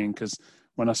was saying, because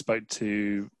when I spoke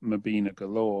to Mabina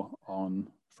Galore on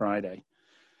Friday,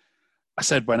 I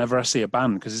said, whenever I see a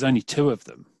band, because there's only 2 of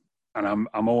them, and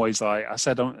I'm always like, I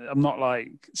said, I'm not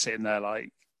like sitting there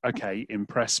like, okay,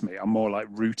 impress me. I'm more like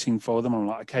rooting for them. I'm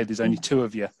like, okay, there's only 2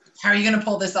 of you. How are you going to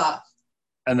pull this off?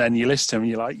 And then you listen to them and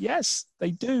you're like, yes,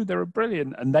 they do. They're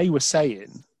brilliant. And they were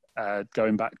saying,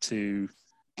 going back to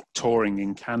touring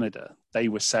in Canada, they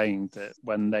were saying that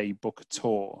when they book a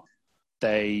tour,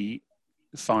 they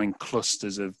find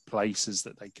clusters of places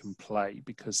that they can play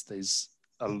because there's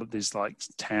like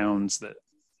towns that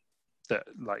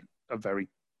like are very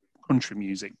country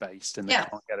music based and they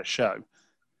can't get a show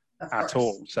at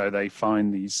all. So they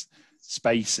find these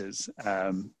spaces,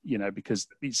 because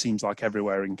it seems like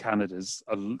everywhere in Canada's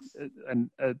a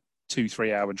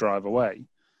 2-3 hour drive away.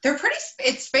 They're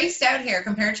it's spaced out here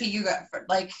compared to you guys.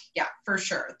 Like, yeah, for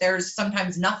sure. There's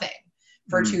sometimes nothing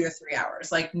for 2 to 3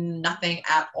 hours, like nothing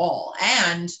at all.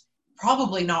 And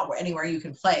probably not anywhere you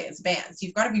can play as bands.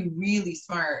 You've got to be really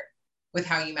smart with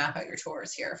how you map out your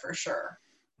tours here for sure.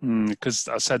 Because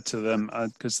I said to them,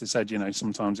 because they said,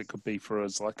 sometimes it could be for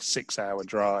us like a 6 hour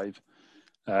drive.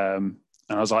 And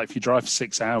I was like, if you drive for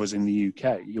 6 hours in the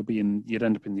UK, you'd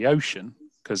end up in the ocean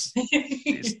because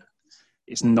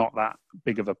it's not that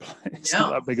big of a place. It's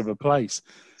not that big of a place.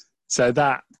 So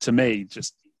that to me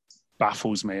just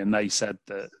baffles me. And they said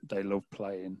that they love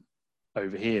playing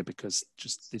over here because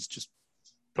there's just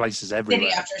places everywhere.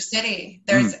 City after city.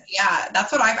 There's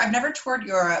that's what I've never toured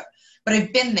Europe, but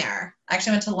I've been there. I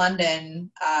actually went to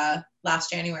London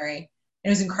last January. It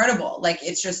was incredible. Like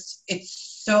it's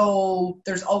so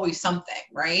there's always something,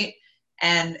 right?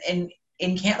 And in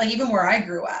like even where I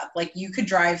grew up, like you could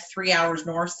drive 3 hours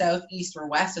north, south, east, or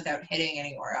west without hitting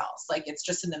anywhere else. Like it's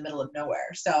just in the middle of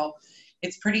nowhere. So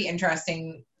it's pretty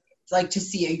interesting, like to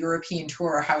see a European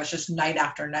tour, how it's just night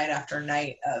after night after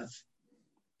night of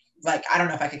like, I don't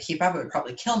know if I could keep up, it would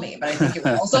probably kill me, but I think it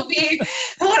would also be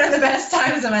one of the best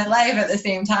times of my life at the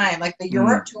same time. Like the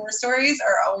Europe tour stories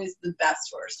are always the best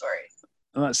tour stories.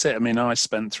 And that's it. I mean, I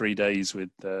spent 3 days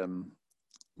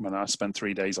when I spent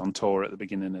 3 days on tour at the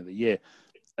beginning of the year,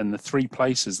 and the 3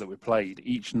 places that we played,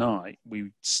 each night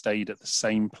we stayed at the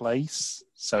same place.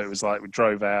 So it was like we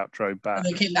drove out, drove back,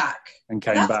 and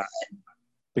came back,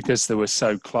 because they were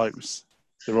so close.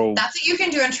 They're all. That's what you can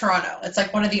do in Toronto. It's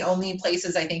like one of the only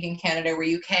places I think in Canada where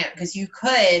you can, because you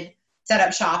could set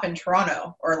up shop in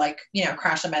Toronto or like,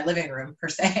 crash in my living room per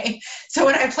se. So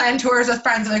when I plan tours with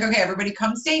friends, I'm like, okay, everybody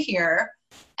come stay here.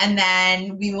 And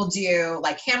then we will do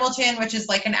like Hamilton, which is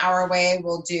like an hour away.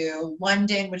 We'll do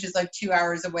London, which is like 2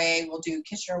 hours away. We'll do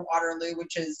Kitchener-Waterloo,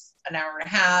 which is an hour and a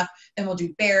half. Then we'll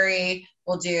do Barrie.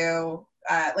 We'll do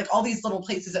like all these little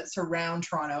places that surround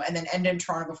Toronto, and then end in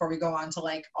Toronto before we go on to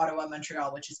like Ottawa,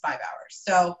 Montreal, which is 5 hours.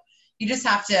 So you just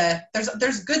have to,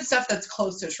 there's good stuff that's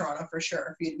close to Toronto for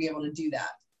sure for you to be able to do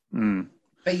that.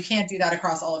 But you can't do that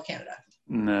across all of Canada.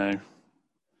 No.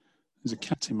 There's a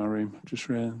cat in my room. Just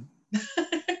ran.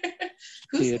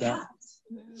 Who's that?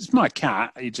 It's my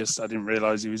cat. I didn't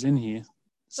realise he was in here.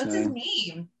 What's his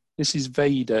name? This is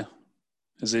Vader,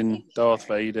 as in Darth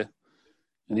Vader.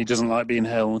 And he doesn't like being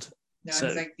held. No, so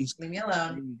he's like, leave me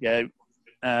alone. There you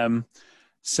go.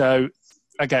 So,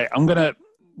 okay,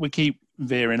 we keep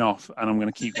veering off, and I'm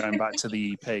going to keep going back to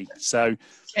the EP. So,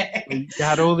 you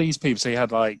had all these people. So you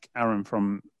had like Aaron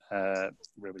from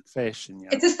Real Big Fish. And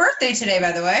it's his birthday today,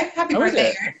 by the way. Happy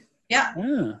birthday, Aaron.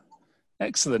 Yeah.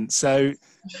 Excellent. So,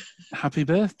 happy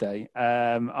birthday.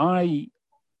 I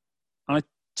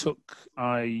took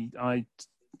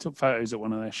photos at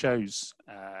one of their shows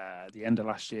at the end of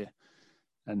last year,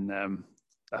 and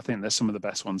I think they're some of the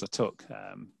best ones I took.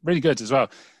 Really good as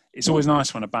well. It's always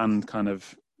nice when a band kind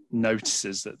of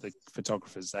notices that the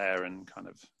photographer's there and kind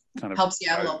of helps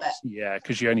you out a little bit. Yeah,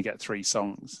 because you only get 3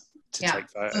 songs to take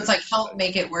photos. So it's like help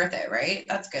make it worth it, right?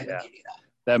 That's good when you do that.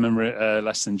 Them and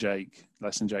Less Than Jake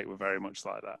were very much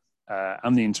like that,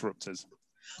 and the Interrupters.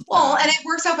 Well, and it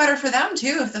works out better for them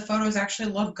too if the photos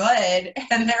actually look good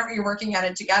and you're working at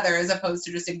it together as opposed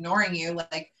to just ignoring you.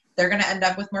 Like they're going to end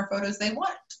up with more photos they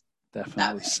want.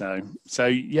 Definitely so. So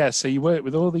you work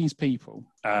with all these people,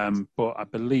 but I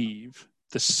believe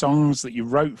the songs that you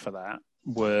wrote for that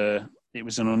it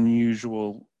was an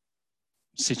unusual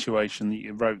situation that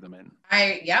you wrote them in.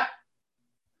 I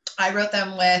wrote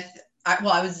them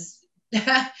I was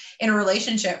in a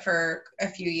relationship for a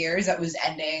few years that was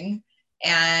ending.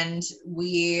 And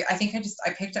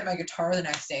I picked up my guitar the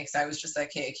next day because I was just like,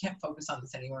 hey, I can't focus on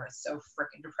this anymore. It's so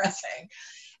freaking depressing.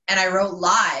 And I wrote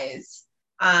Lies.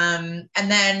 And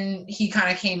then he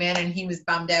kind of came in and he was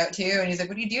bummed out too. And he's like,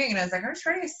 what are you doing? And I was like, I'm just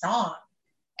writing a song.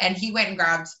 And he went and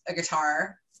grabbed a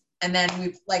guitar and then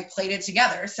we like played it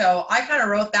together. So I kind of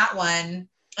wrote that one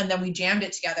and then we jammed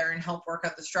it together and helped work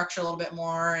out the structure a little bit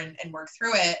more and work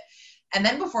through it. And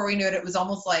then before we knew it, it was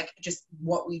almost like just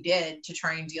what we did to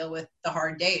try and deal with the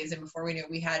hard days. And before we knew it,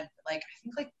 we had like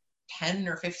 10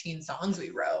 or 15 songs we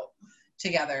wrote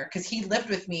together, because he lived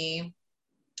with me,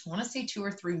 I want to say 2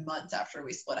 or 3 months after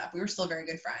we split up. We were still very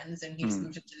good friends, and he just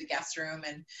moved into the guest room,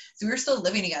 and so we were still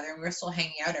living together, and we were still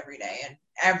hanging out every day, and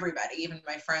everybody, even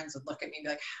my friends, would look at me and be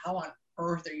like, how on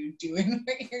earth are you doing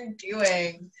what you're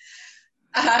doing?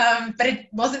 But it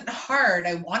wasn't hard.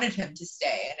 I wanted him to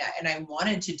stay, and I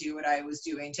wanted to do what I was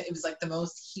doing. It was like the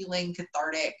most healing,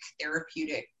 cathartic,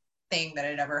 therapeutic thing that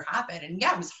had ever happened. And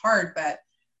yeah, it was hard, but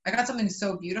I got something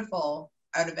so beautiful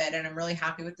out of it, and I'm really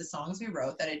happy with the songs we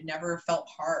wrote, that it never felt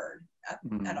hard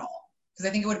at all. Because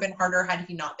I think it would have been harder had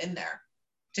he not been there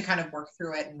to kind of work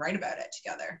through it and write about it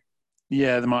together.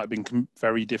 Yeah, there might have been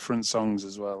very different songs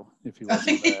as well if he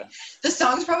wasn't there. The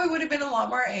songs probably would have been a lot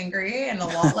more angry and a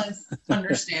lot less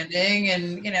understanding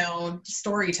and, you know,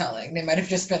 storytelling. They might have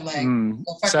just been like,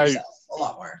 go fuck yourself a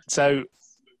lot more. So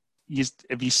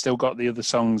have you still got the other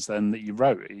songs then that you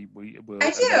wrote?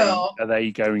 I do. Are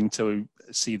they going to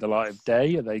see the light of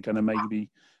day? Are they going to maybe...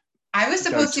 I was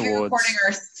supposed to be recording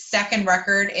our second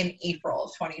record in April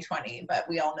of 2020, but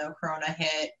we all know Corona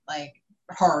hit like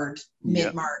hard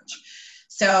mid-March.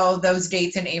 So those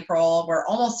dates in April were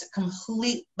almost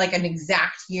complete, like an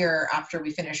exact year after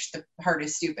we finished The Heart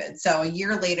Is Stupid. So a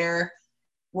year later,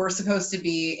 we're supposed to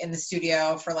be in the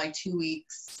studio for like 2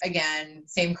 weeks. Again,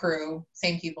 same crew,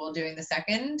 same people doing the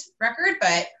second record,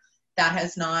 but that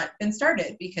has not been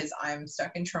started because I'm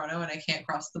stuck in Toronto and I can't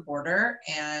cross the border.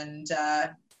 And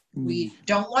we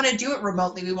don't want to do it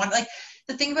remotely. We want, like,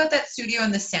 the thing about that studio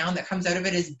and the sound that comes out of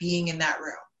it is being in that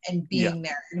room and being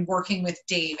there and working with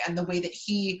Dave, and the way that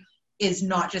he is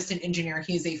not just an engineer,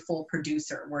 he's a full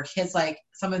producer, where his, like,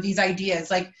 some of these ideas,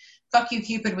 like Fuck You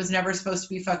Cupid was never supposed to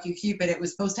be Fuck You Cupid. It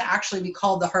was supposed to actually be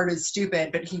called The Heart Is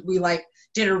Stupid, but we like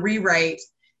did a rewrite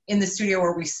in the studio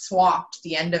where we swapped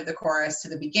the end of the chorus to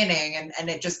the beginning, and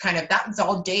it just kind of, that was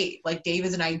all Dave. Like, Dave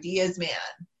is an ideas man.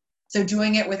 So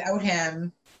doing it without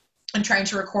him and trying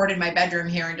to record in my bedroom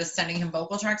here and just sending him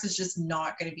vocal tracks is just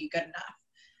not going to be good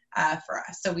enough for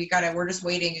us. So we're just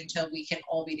waiting until we can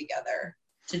all be together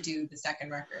to do the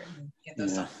second record and get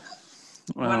those songs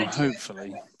out.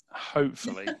 Well,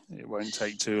 hopefully it won't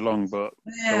take too long, but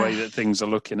the way that things are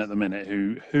looking at the minute,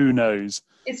 who knows?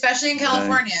 Especially in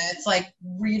California, it's like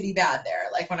really bad there.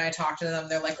 Like when I talk to them,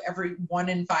 they're like every 1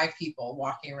 in 5 people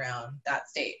walking around that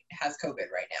state has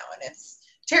COVID right now, and it's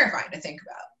terrifying to think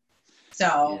about.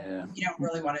 So you don't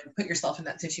really want to put yourself in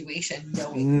that situation.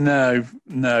 No.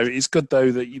 It's good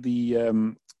though that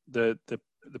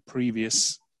the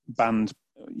previous band,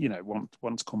 you know,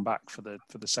 want to come back for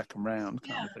the second round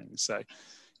kind of thing. So,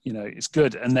 you know, it's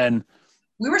good. And then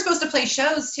we were supposed to play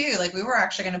shows too. Like we were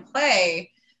actually going to play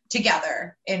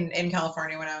together in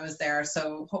California when I was there.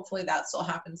 So hopefully that still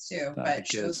happens too. But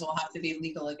shows will have to be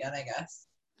legal again, I guess.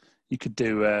 You could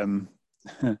do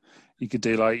you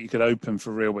could open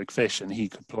for Real Big Fish and he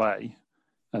could play,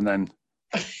 and then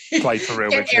play for Real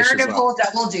Big Fish Aaron as to pull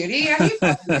double duty.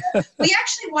 We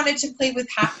actually wanted to play with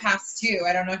Half Past too.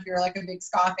 I don't know if you're like a big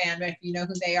ska fan, but if you know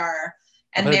who they are.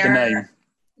 And I've heard the name.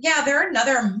 Yeah, they're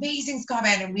another amazing ska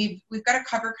band, and we've got a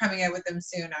cover coming out with them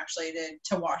soon, actually,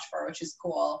 to watch for, which is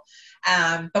cool.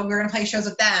 But we were gonna play shows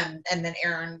with them, and then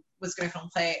Aaron was gonna come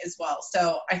play as well.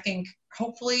 So I think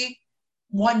hopefully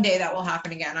one day that will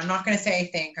happen again. I'm not gonna say I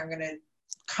think. I'm gonna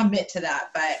commit to that,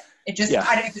 but it just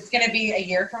I don't know if it's gonna be a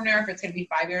year from now, if it's gonna be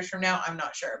 5 years from now. I'm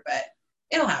not sure, but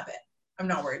it'll happen. I'm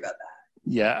not worried about that.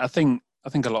 Yeah, I think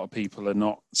a lot of people are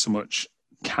not so much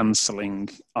cancelling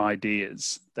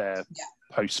ideas; they're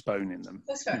postponing them.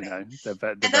 You know, and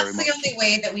that's the only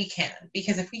way that we can,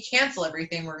 because if we cancel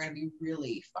everything, we're going to be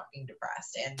really fucking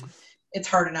depressed, and it's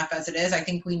hard enough as it is. I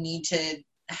think we need to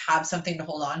have something to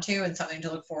hold on to and something to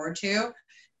look forward to,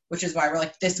 which is why we're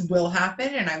like, this will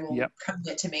happen, and I will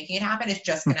commit to making it happen. It's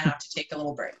just going to have to take a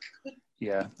little break.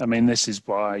 Yeah, I mean, this is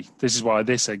why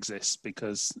this exists,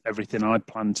 because everything I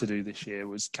planned to do this year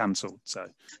was cancelled. So,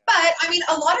 but I mean,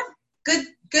 a lot of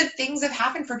good things have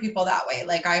happened for people that way.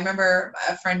 Like I remember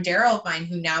a friend Daryl of mine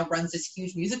who now runs this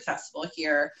huge music festival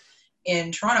here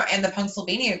in Toronto, and the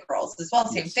Pennsylvania Girls as well.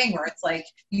 Same thing, where it's like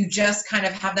you just kind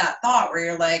of have that thought where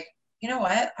you're like, you know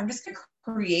what, I'm just gonna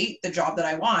create the job that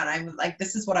I want. I'm like,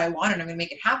 this is what I want, and I'm gonna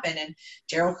make it happen. And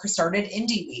Daryl started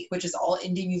Indie Week, which is all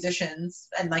indie musicians,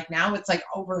 and like now it's like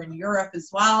over in Europe as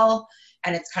well,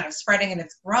 and it's kind of spreading and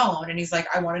it's grown. And he's like,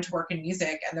 I wanted to work in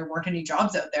music and there weren't any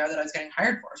jobs out there that I was getting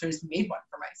hired for, so I just made one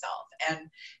for myself. And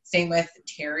same with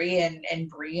Terry and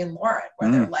Bree and Lauren, where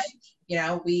they're like, you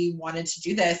know, we wanted to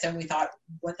do this and we thought,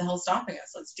 what the hell's stopping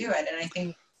us? Let's do it. And I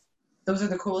think those are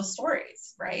the coolest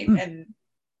stories, right? And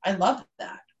I love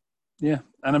that. Yeah,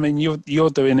 and I mean, you're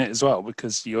doing it as well,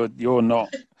 because you're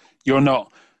not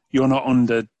you're not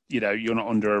under, you're not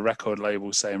under a record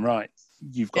label saying, right,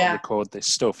 you've got to record this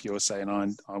stuff. You're saying,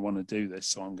 I want to do this,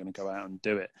 so I'm going to go out and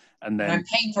do it. And then I'm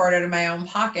paying for it out of my own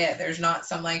pocket. There's not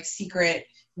some like secret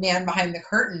man behind the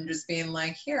curtain just being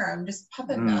like, here, I'm just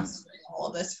puppet mastering all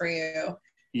of this for you.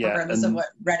 Yeah. Regardless of what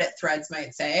Reddit threads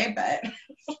might say, but.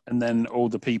 And then all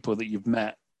the people that you've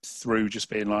met through just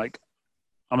being like,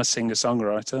 I'm a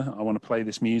singer-songwriter, I want to play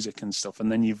this music and stuff.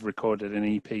 And then you've recorded an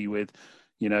EP with,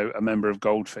 a member of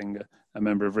Goldfinger, a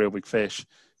member of Real Big Fish.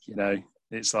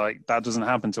 It's like, that doesn't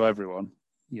happen to everyone,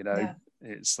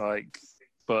 It's like,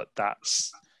 but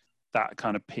that's that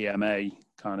kind of PMA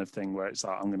kind of thing where it's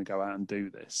like, I'm going to go out and do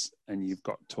this. And you've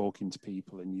got talking to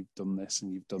people and you've done this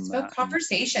and you've done that. So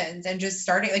conversations and just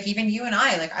starting, like even you and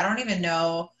I, like, I don't even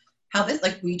know how this,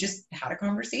 like we just had a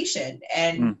conversation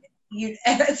and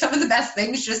and some of the best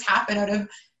things just happen out of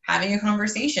having a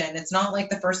conversation. It's not like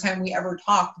the first time we ever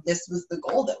talked, this was the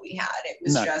goal that we had. It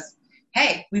was just,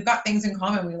 hey, we've got things in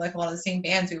common. We like a lot of the same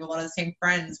bands. We have a lot of the same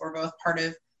friends. We're both part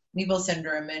of Weevil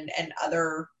Syndrome and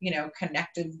other,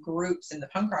 connected groups in the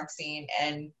punk rock scene.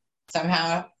 And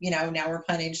somehow, now we're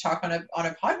planning to talk on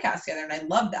a podcast together. And I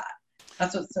love that.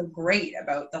 That's what's so great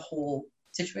about the whole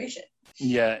situation.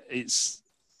 Yeah,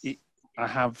 I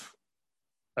have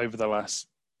over the last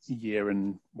year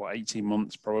and 18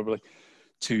 months, probably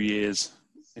 2 years,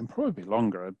 and probably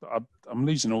longer. I'm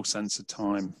losing all sense of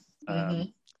time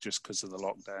just because of the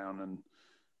lockdown and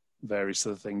various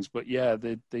other things. But yeah,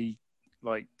 the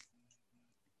like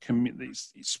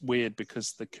it's weird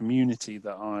because the community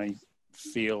that I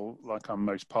feel like I'm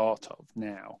most part of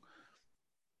now,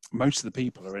 most of the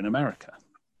people are in America.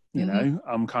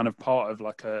 I'm kind of part of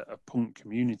like a punk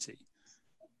community.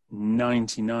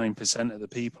 99% of the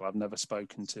people I've never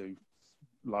spoken to,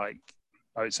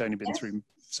 it's only been through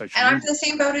social media. And I'm the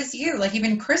same boat as you. Like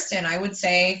even Kristen, I would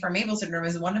say from Weevil Syndrome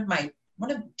is one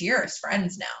of dearest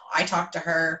friends now. I talk to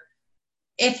her,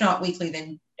 if not weekly,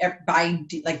 then by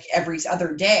like every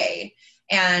other day.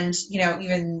 And,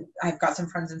 even I've got some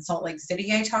friends in Salt Lake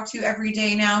City I talk to every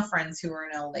day now, friends who are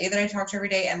in LA that I talk to every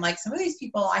day. And like some of these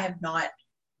people I have not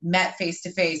met face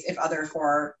to face, if other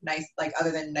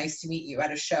than nice to meet you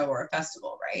at a show or a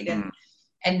festival, right?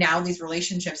 And now these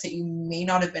relationships that you may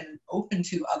not have been open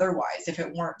to otherwise if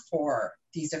it weren't for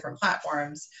these different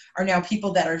platforms are now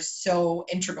people that are so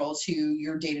integral to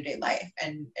your day-to-day life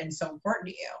and so important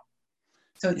to you.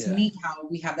 So it's neat how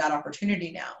we have that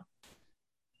opportunity now.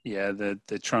 Yeah,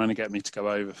 they're trying to get me to go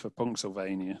over for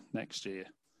Punksylvania next year.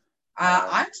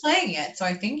 I'm playing it, so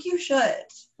I think you should.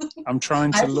 I'm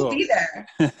trying to look. I will be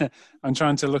there. I'm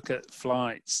trying to look at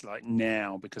flights like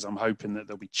now because I'm hoping that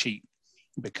they'll be cheap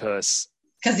because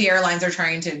the airlines are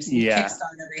trying to kickstart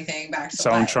everything back to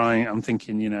life. I'm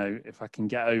thinking, if I can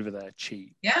get over there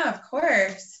cheap. Yeah, of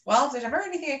course. Well, if there's ever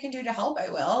anything I can do to help, I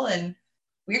will. And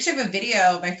we actually have a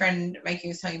video my friend Mikey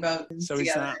was telling about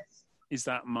together. Is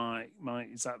that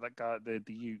is that guy, the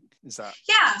uke? Is that?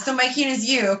 Yeah, so Mikey and his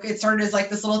uke, it started as like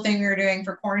this little thing we were doing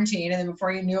for quarantine. And then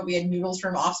before you knew it, we had Noodles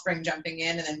from Offspring jumping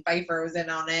in and then Pfeiffer was in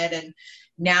on it. And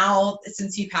now,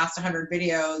 since he passed 100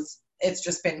 videos, it's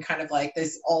just been kind of like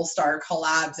this all-star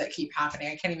collabs that keep happening.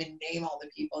 I can't even name all the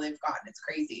people they've gotten. It's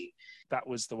crazy. That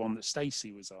was the one that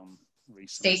Stacey was on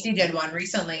recently. Stacey did one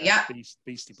recently, yeah.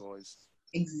 Beastie Boys.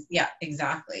 Yeah,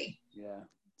 exactly. Yeah.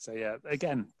 So yeah,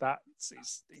 again,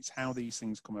 it's how these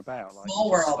things come about. Like small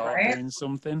world, right? Doing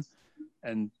something,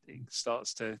 and it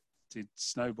starts to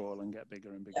snowball and get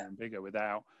bigger and bigger and bigger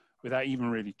without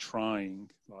even really trying.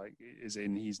 Like, as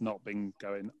in, he's not been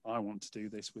going, I want to do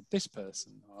this with this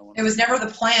person. It was never the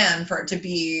plan for it to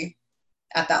be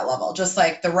at that level. Just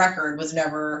like the record was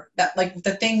never that. Like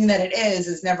the thing that it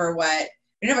is never what.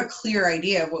 We didn't have a clear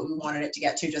idea of what we wanted it to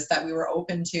get to, just that we were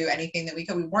open to anything that we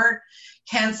could. We weren't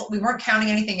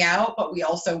counting anything out, but we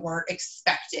also weren't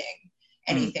expecting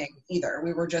anything either.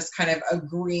 We were just kind of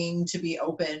agreeing to be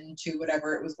open to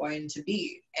whatever it was going to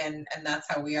be. And that's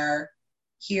how we are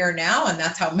here now. And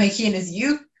that's how Mikey and his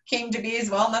youth came to be as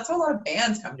well. And that's how a lot of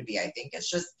bands come to be, I think. It's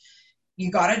just,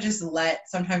 you got to just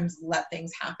sometimes let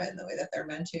things happen the way that they're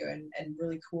meant to, and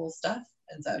really cool stuff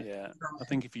ends up. Yeah, I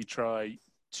think if you try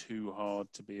too hard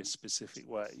to be a specific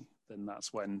way, then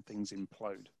that's when things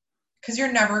implode. Because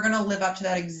you're never going to live up to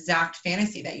that exact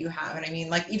fantasy that you have. And I mean,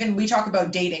 like, even we talk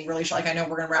about dating really, like, I know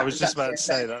we're going to wrap this up. I was just about to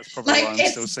say, that's probably why I'm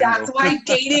still single. That's why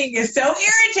dating is so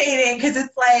irritating, because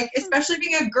it's like, especially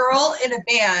being a girl in a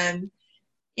band,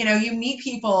 you meet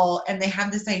people and they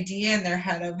have this idea in their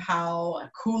head of how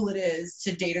cool it is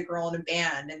to date a girl in a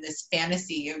band, and this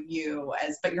fantasy of you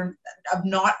but you're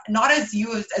not as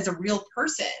you as a real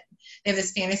person. They have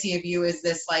this fantasy of you as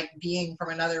this like being from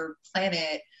another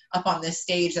planet up on this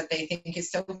stage that they think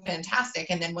is so fantastic.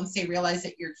 And then once they realize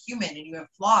that you're human and you have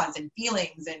flaws and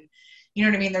feelings and, you know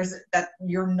what I mean? There's that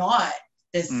you're not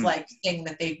this like thing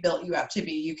that they've built you up to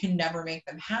be. You can never make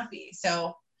them happy.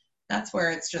 So that's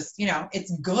where it's just, you know,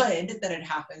 it's good that it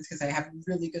happens because I have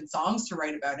really good songs to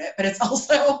write about it, but it's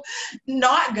also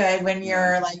not good when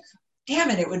you're like, damn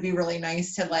it, it would be really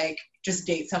nice to like just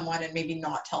date someone and maybe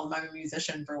not tell them I'm a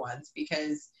musician for once,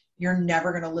 because you're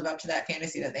never going to live up to that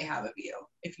fantasy that they have of you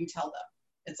if you tell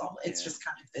them. It's just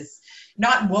kind of this,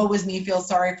 not woe is me, feel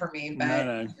sorry for me,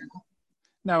 but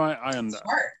no, I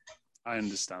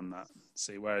understand that.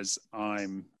 See, whereas I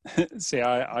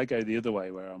go the other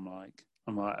way where I'm like,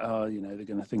 oh, you know, they're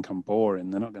going to think I'm boring.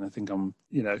 They're not going to think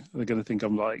they're going to think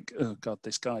I'm like, oh God,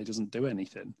 this guy doesn't do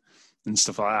anything and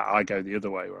stuff like that. I go the other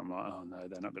way where I'm like, oh no,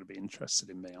 they're not going to be interested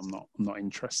in me. I'm not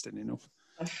interested enough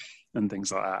and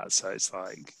things like that. So it's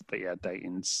like, but yeah,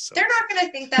 dating. They're not going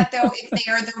to think that though if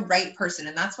they are the right person.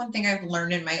 And that's one thing I've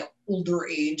learned in my older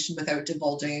age, without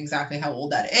divulging exactly how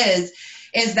old that is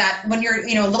that when you're,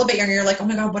 you know, a little bit younger, you're like, oh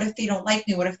my God, what if they don't like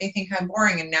me? What if they think I'm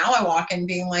boring? And now I walk in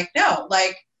being like, no,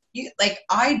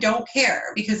 I don't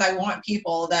care, because I want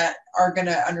people that are going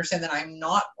to understand that I'm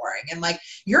not boring. And like,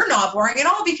 you're not boring at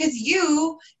all because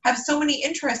you have so many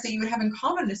interests that you would have in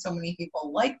common with so many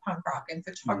people, like punk rock and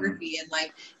photography. And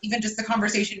like, even just the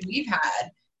conversation we've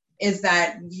had is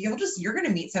that you're going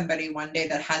to meet somebody one day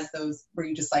that has those where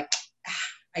you just like,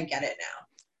 I get it now.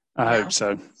 I hope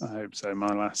so. My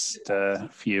last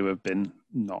few have been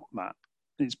not that.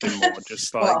 It's been more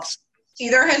just like... well,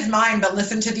 either has mine, but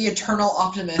listen to the eternal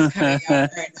optimist coming out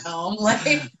right now. Like,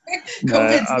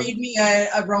 COVID's made me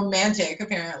a romantic,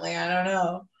 apparently. I don't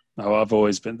know. No, I've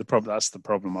always been that's the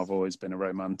problem. I've always been a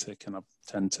romantic, and I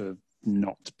tend to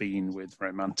not been with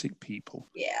romantic people.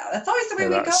 Yeah, that's always the way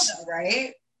we go, though,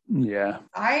 right? Yeah.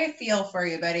 I feel for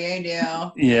you, buddy. I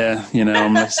do. Yeah, you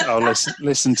know, I'll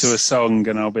listen to a song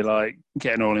and I'll be like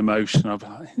getting all emotional. I'll be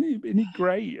like, isn't it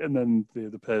great? And then the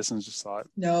other person's just like,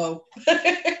 no.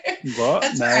 What?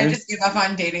 That's where I just give up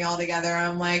on dating altogether.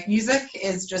 I'm like, music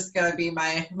is just gonna be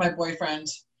my boyfriend,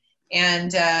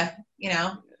 and you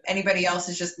know, anybody else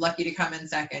is just lucky to come in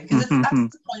second, because that's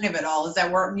the point of it all, is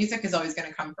that music is always going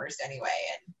to come first anyway.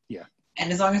 And yeah.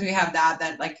 And as long as we have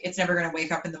that like, it's never going to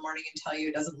wake up in the morning and tell you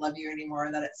it doesn't love you anymore,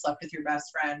 that it slept with your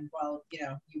best friend while, you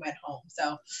know, you went home.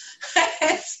 So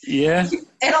yeah,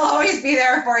 it'll always be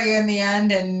there for you in the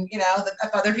end. And, you know, if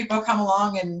other people come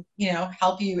along and, you know,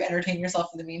 help you entertain yourself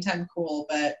in the meantime, cool.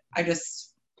 But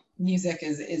music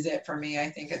is it for me, I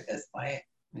think, at this point.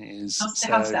 It is. How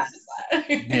sad is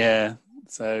that? Yeah.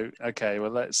 So, okay,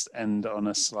 well, let's end on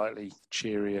a slightly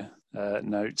cheerier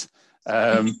note.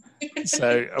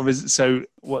 So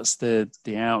what's the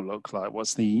outlook like?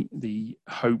 What's the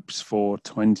hopes for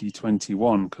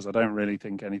 2021? Because I don't really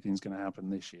think anything's going to happen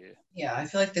this year. Yeah, I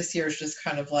feel like this year is just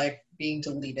kind of like being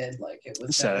deleted, like it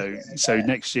was. So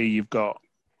next year you've got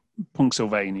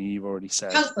Pennsylvania. You've already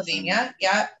said Pennsylvania,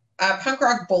 yeah. Punk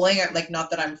rock bowling, like,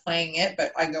 not that I'm playing it,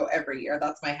 but I go every year.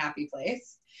 That's my happy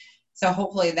place. So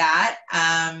hopefully that.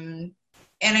 And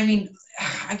I mean,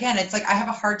 again, it's like I have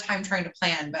a hard time trying to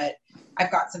plan, but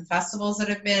I've got some festivals that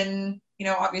have been, you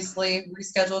know, obviously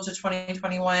rescheduled to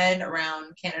 2021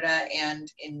 around Canada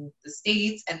and in the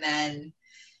States. And then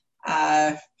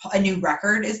a new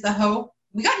record is the hope.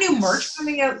 We got new merch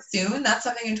coming out soon. That's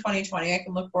something in 2020 I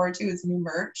can look forward to, is new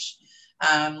merch.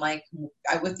 Like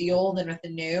with the old and with the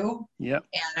new. Yep.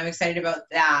 And I'm excited about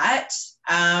that.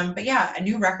 But yeah, a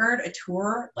new record, a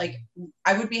tour. Like,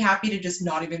 I would be happy to just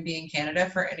not even be in Canada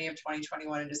for any of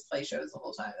 2021 and just play shows the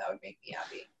whole time. That would make me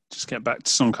happy. Just get back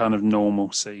to some kind of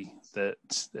normalcy that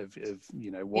of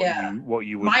you know what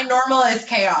you would. My normal is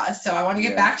chaos, so I want to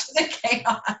get back to the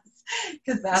chaos,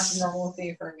 because that's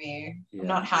normalcy for me. Yeah, I'm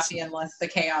not happy unless the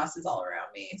chaos is all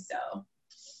around me. So.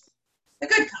 The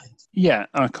good kind. Yeah,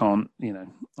 I can't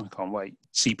wait.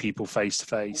 See people face to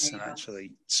face and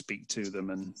actually speak to them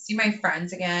and see my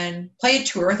friends again. Play a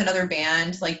tour with another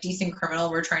band, like Decent Criminal.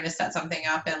 We're trying to set something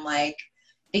up in like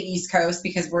the East Coast,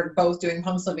 because we're both doing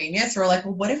Pennsylvania. So we're like,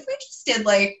 well, what if we just did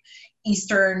like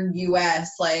Eastern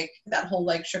US, like that whole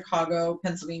like Chicago,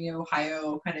 Pennsylvania,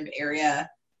 Ohio kind of area,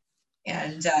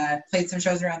 and played some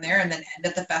shows around there, and then end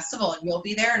at the festival, and you'll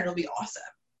be there, and it'll be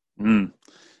awesome.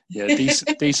 Yeah,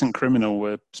 decent Criminal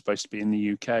were supposed to be in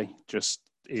the UK just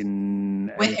in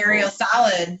with April. Aerial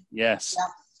Salad. Yes. Yeah.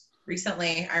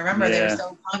 Recently, I remember they were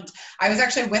so pumped. I was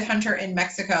actually with Hunter in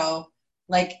Mexico.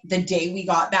 Like the day we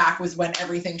got back was when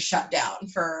everything shut down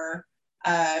for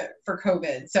for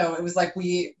COVID. So it was like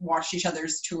we watched each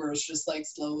other's tours just like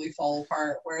slowly fall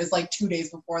apart. Whereas like 2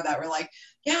 days before that, we're like,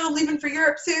 yeah, I'm leaving for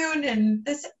Europe soon, and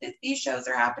these shows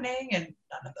are happening, and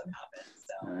none of them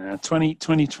happened. So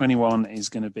 2021 is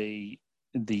going to be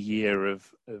the year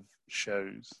of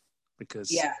shows,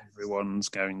 because everyone's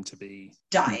going to be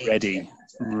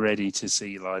ready to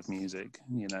see live music.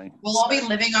 You know, we'll all be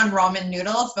living on ramen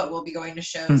noodles, but we'll be going to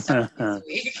shows 7 days a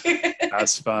week.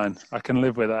 That's fine. I can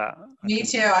live with that. Me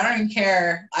too. I don't even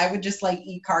care. I would just like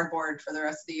eat cardboard for the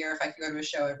rest of the year if I could go to a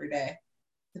show every day.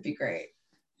 It'd be great.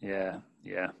 Yeah,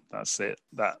 that's it.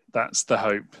 That's the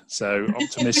hope. So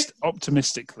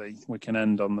optimistically, we can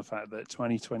end on the fact that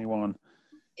 2021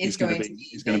 is going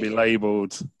to be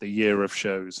labelled the year of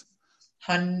shows.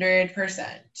 100%.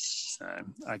 So,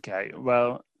 okay.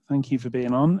 Well, thank you for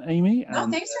being on, Amy. No,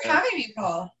 thanks for having me,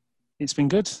 Paul. It's been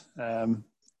good. You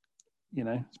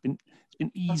know, it's been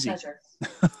easy. My pleasure.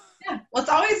 Yeah. Well,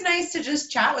 it's always nice to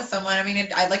just chat with someone. I mean,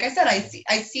 like I said, I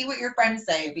see what your friends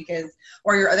say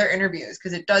or your other interviews,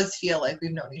 because it does feel like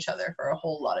we've known each other for a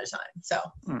whole lot of time. So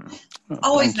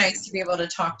always nice to be able to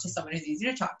talk to someone who's easy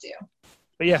to talk to.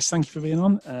 But yes, thank you for being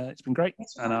on. It's been great,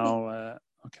 and I'll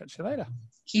catch you later.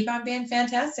 Keep on being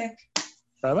fantastic.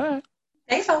 Bye-bye.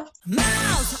 Thanks, all.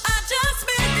 Miles are just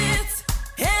minutes,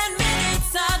 and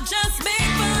minutes are just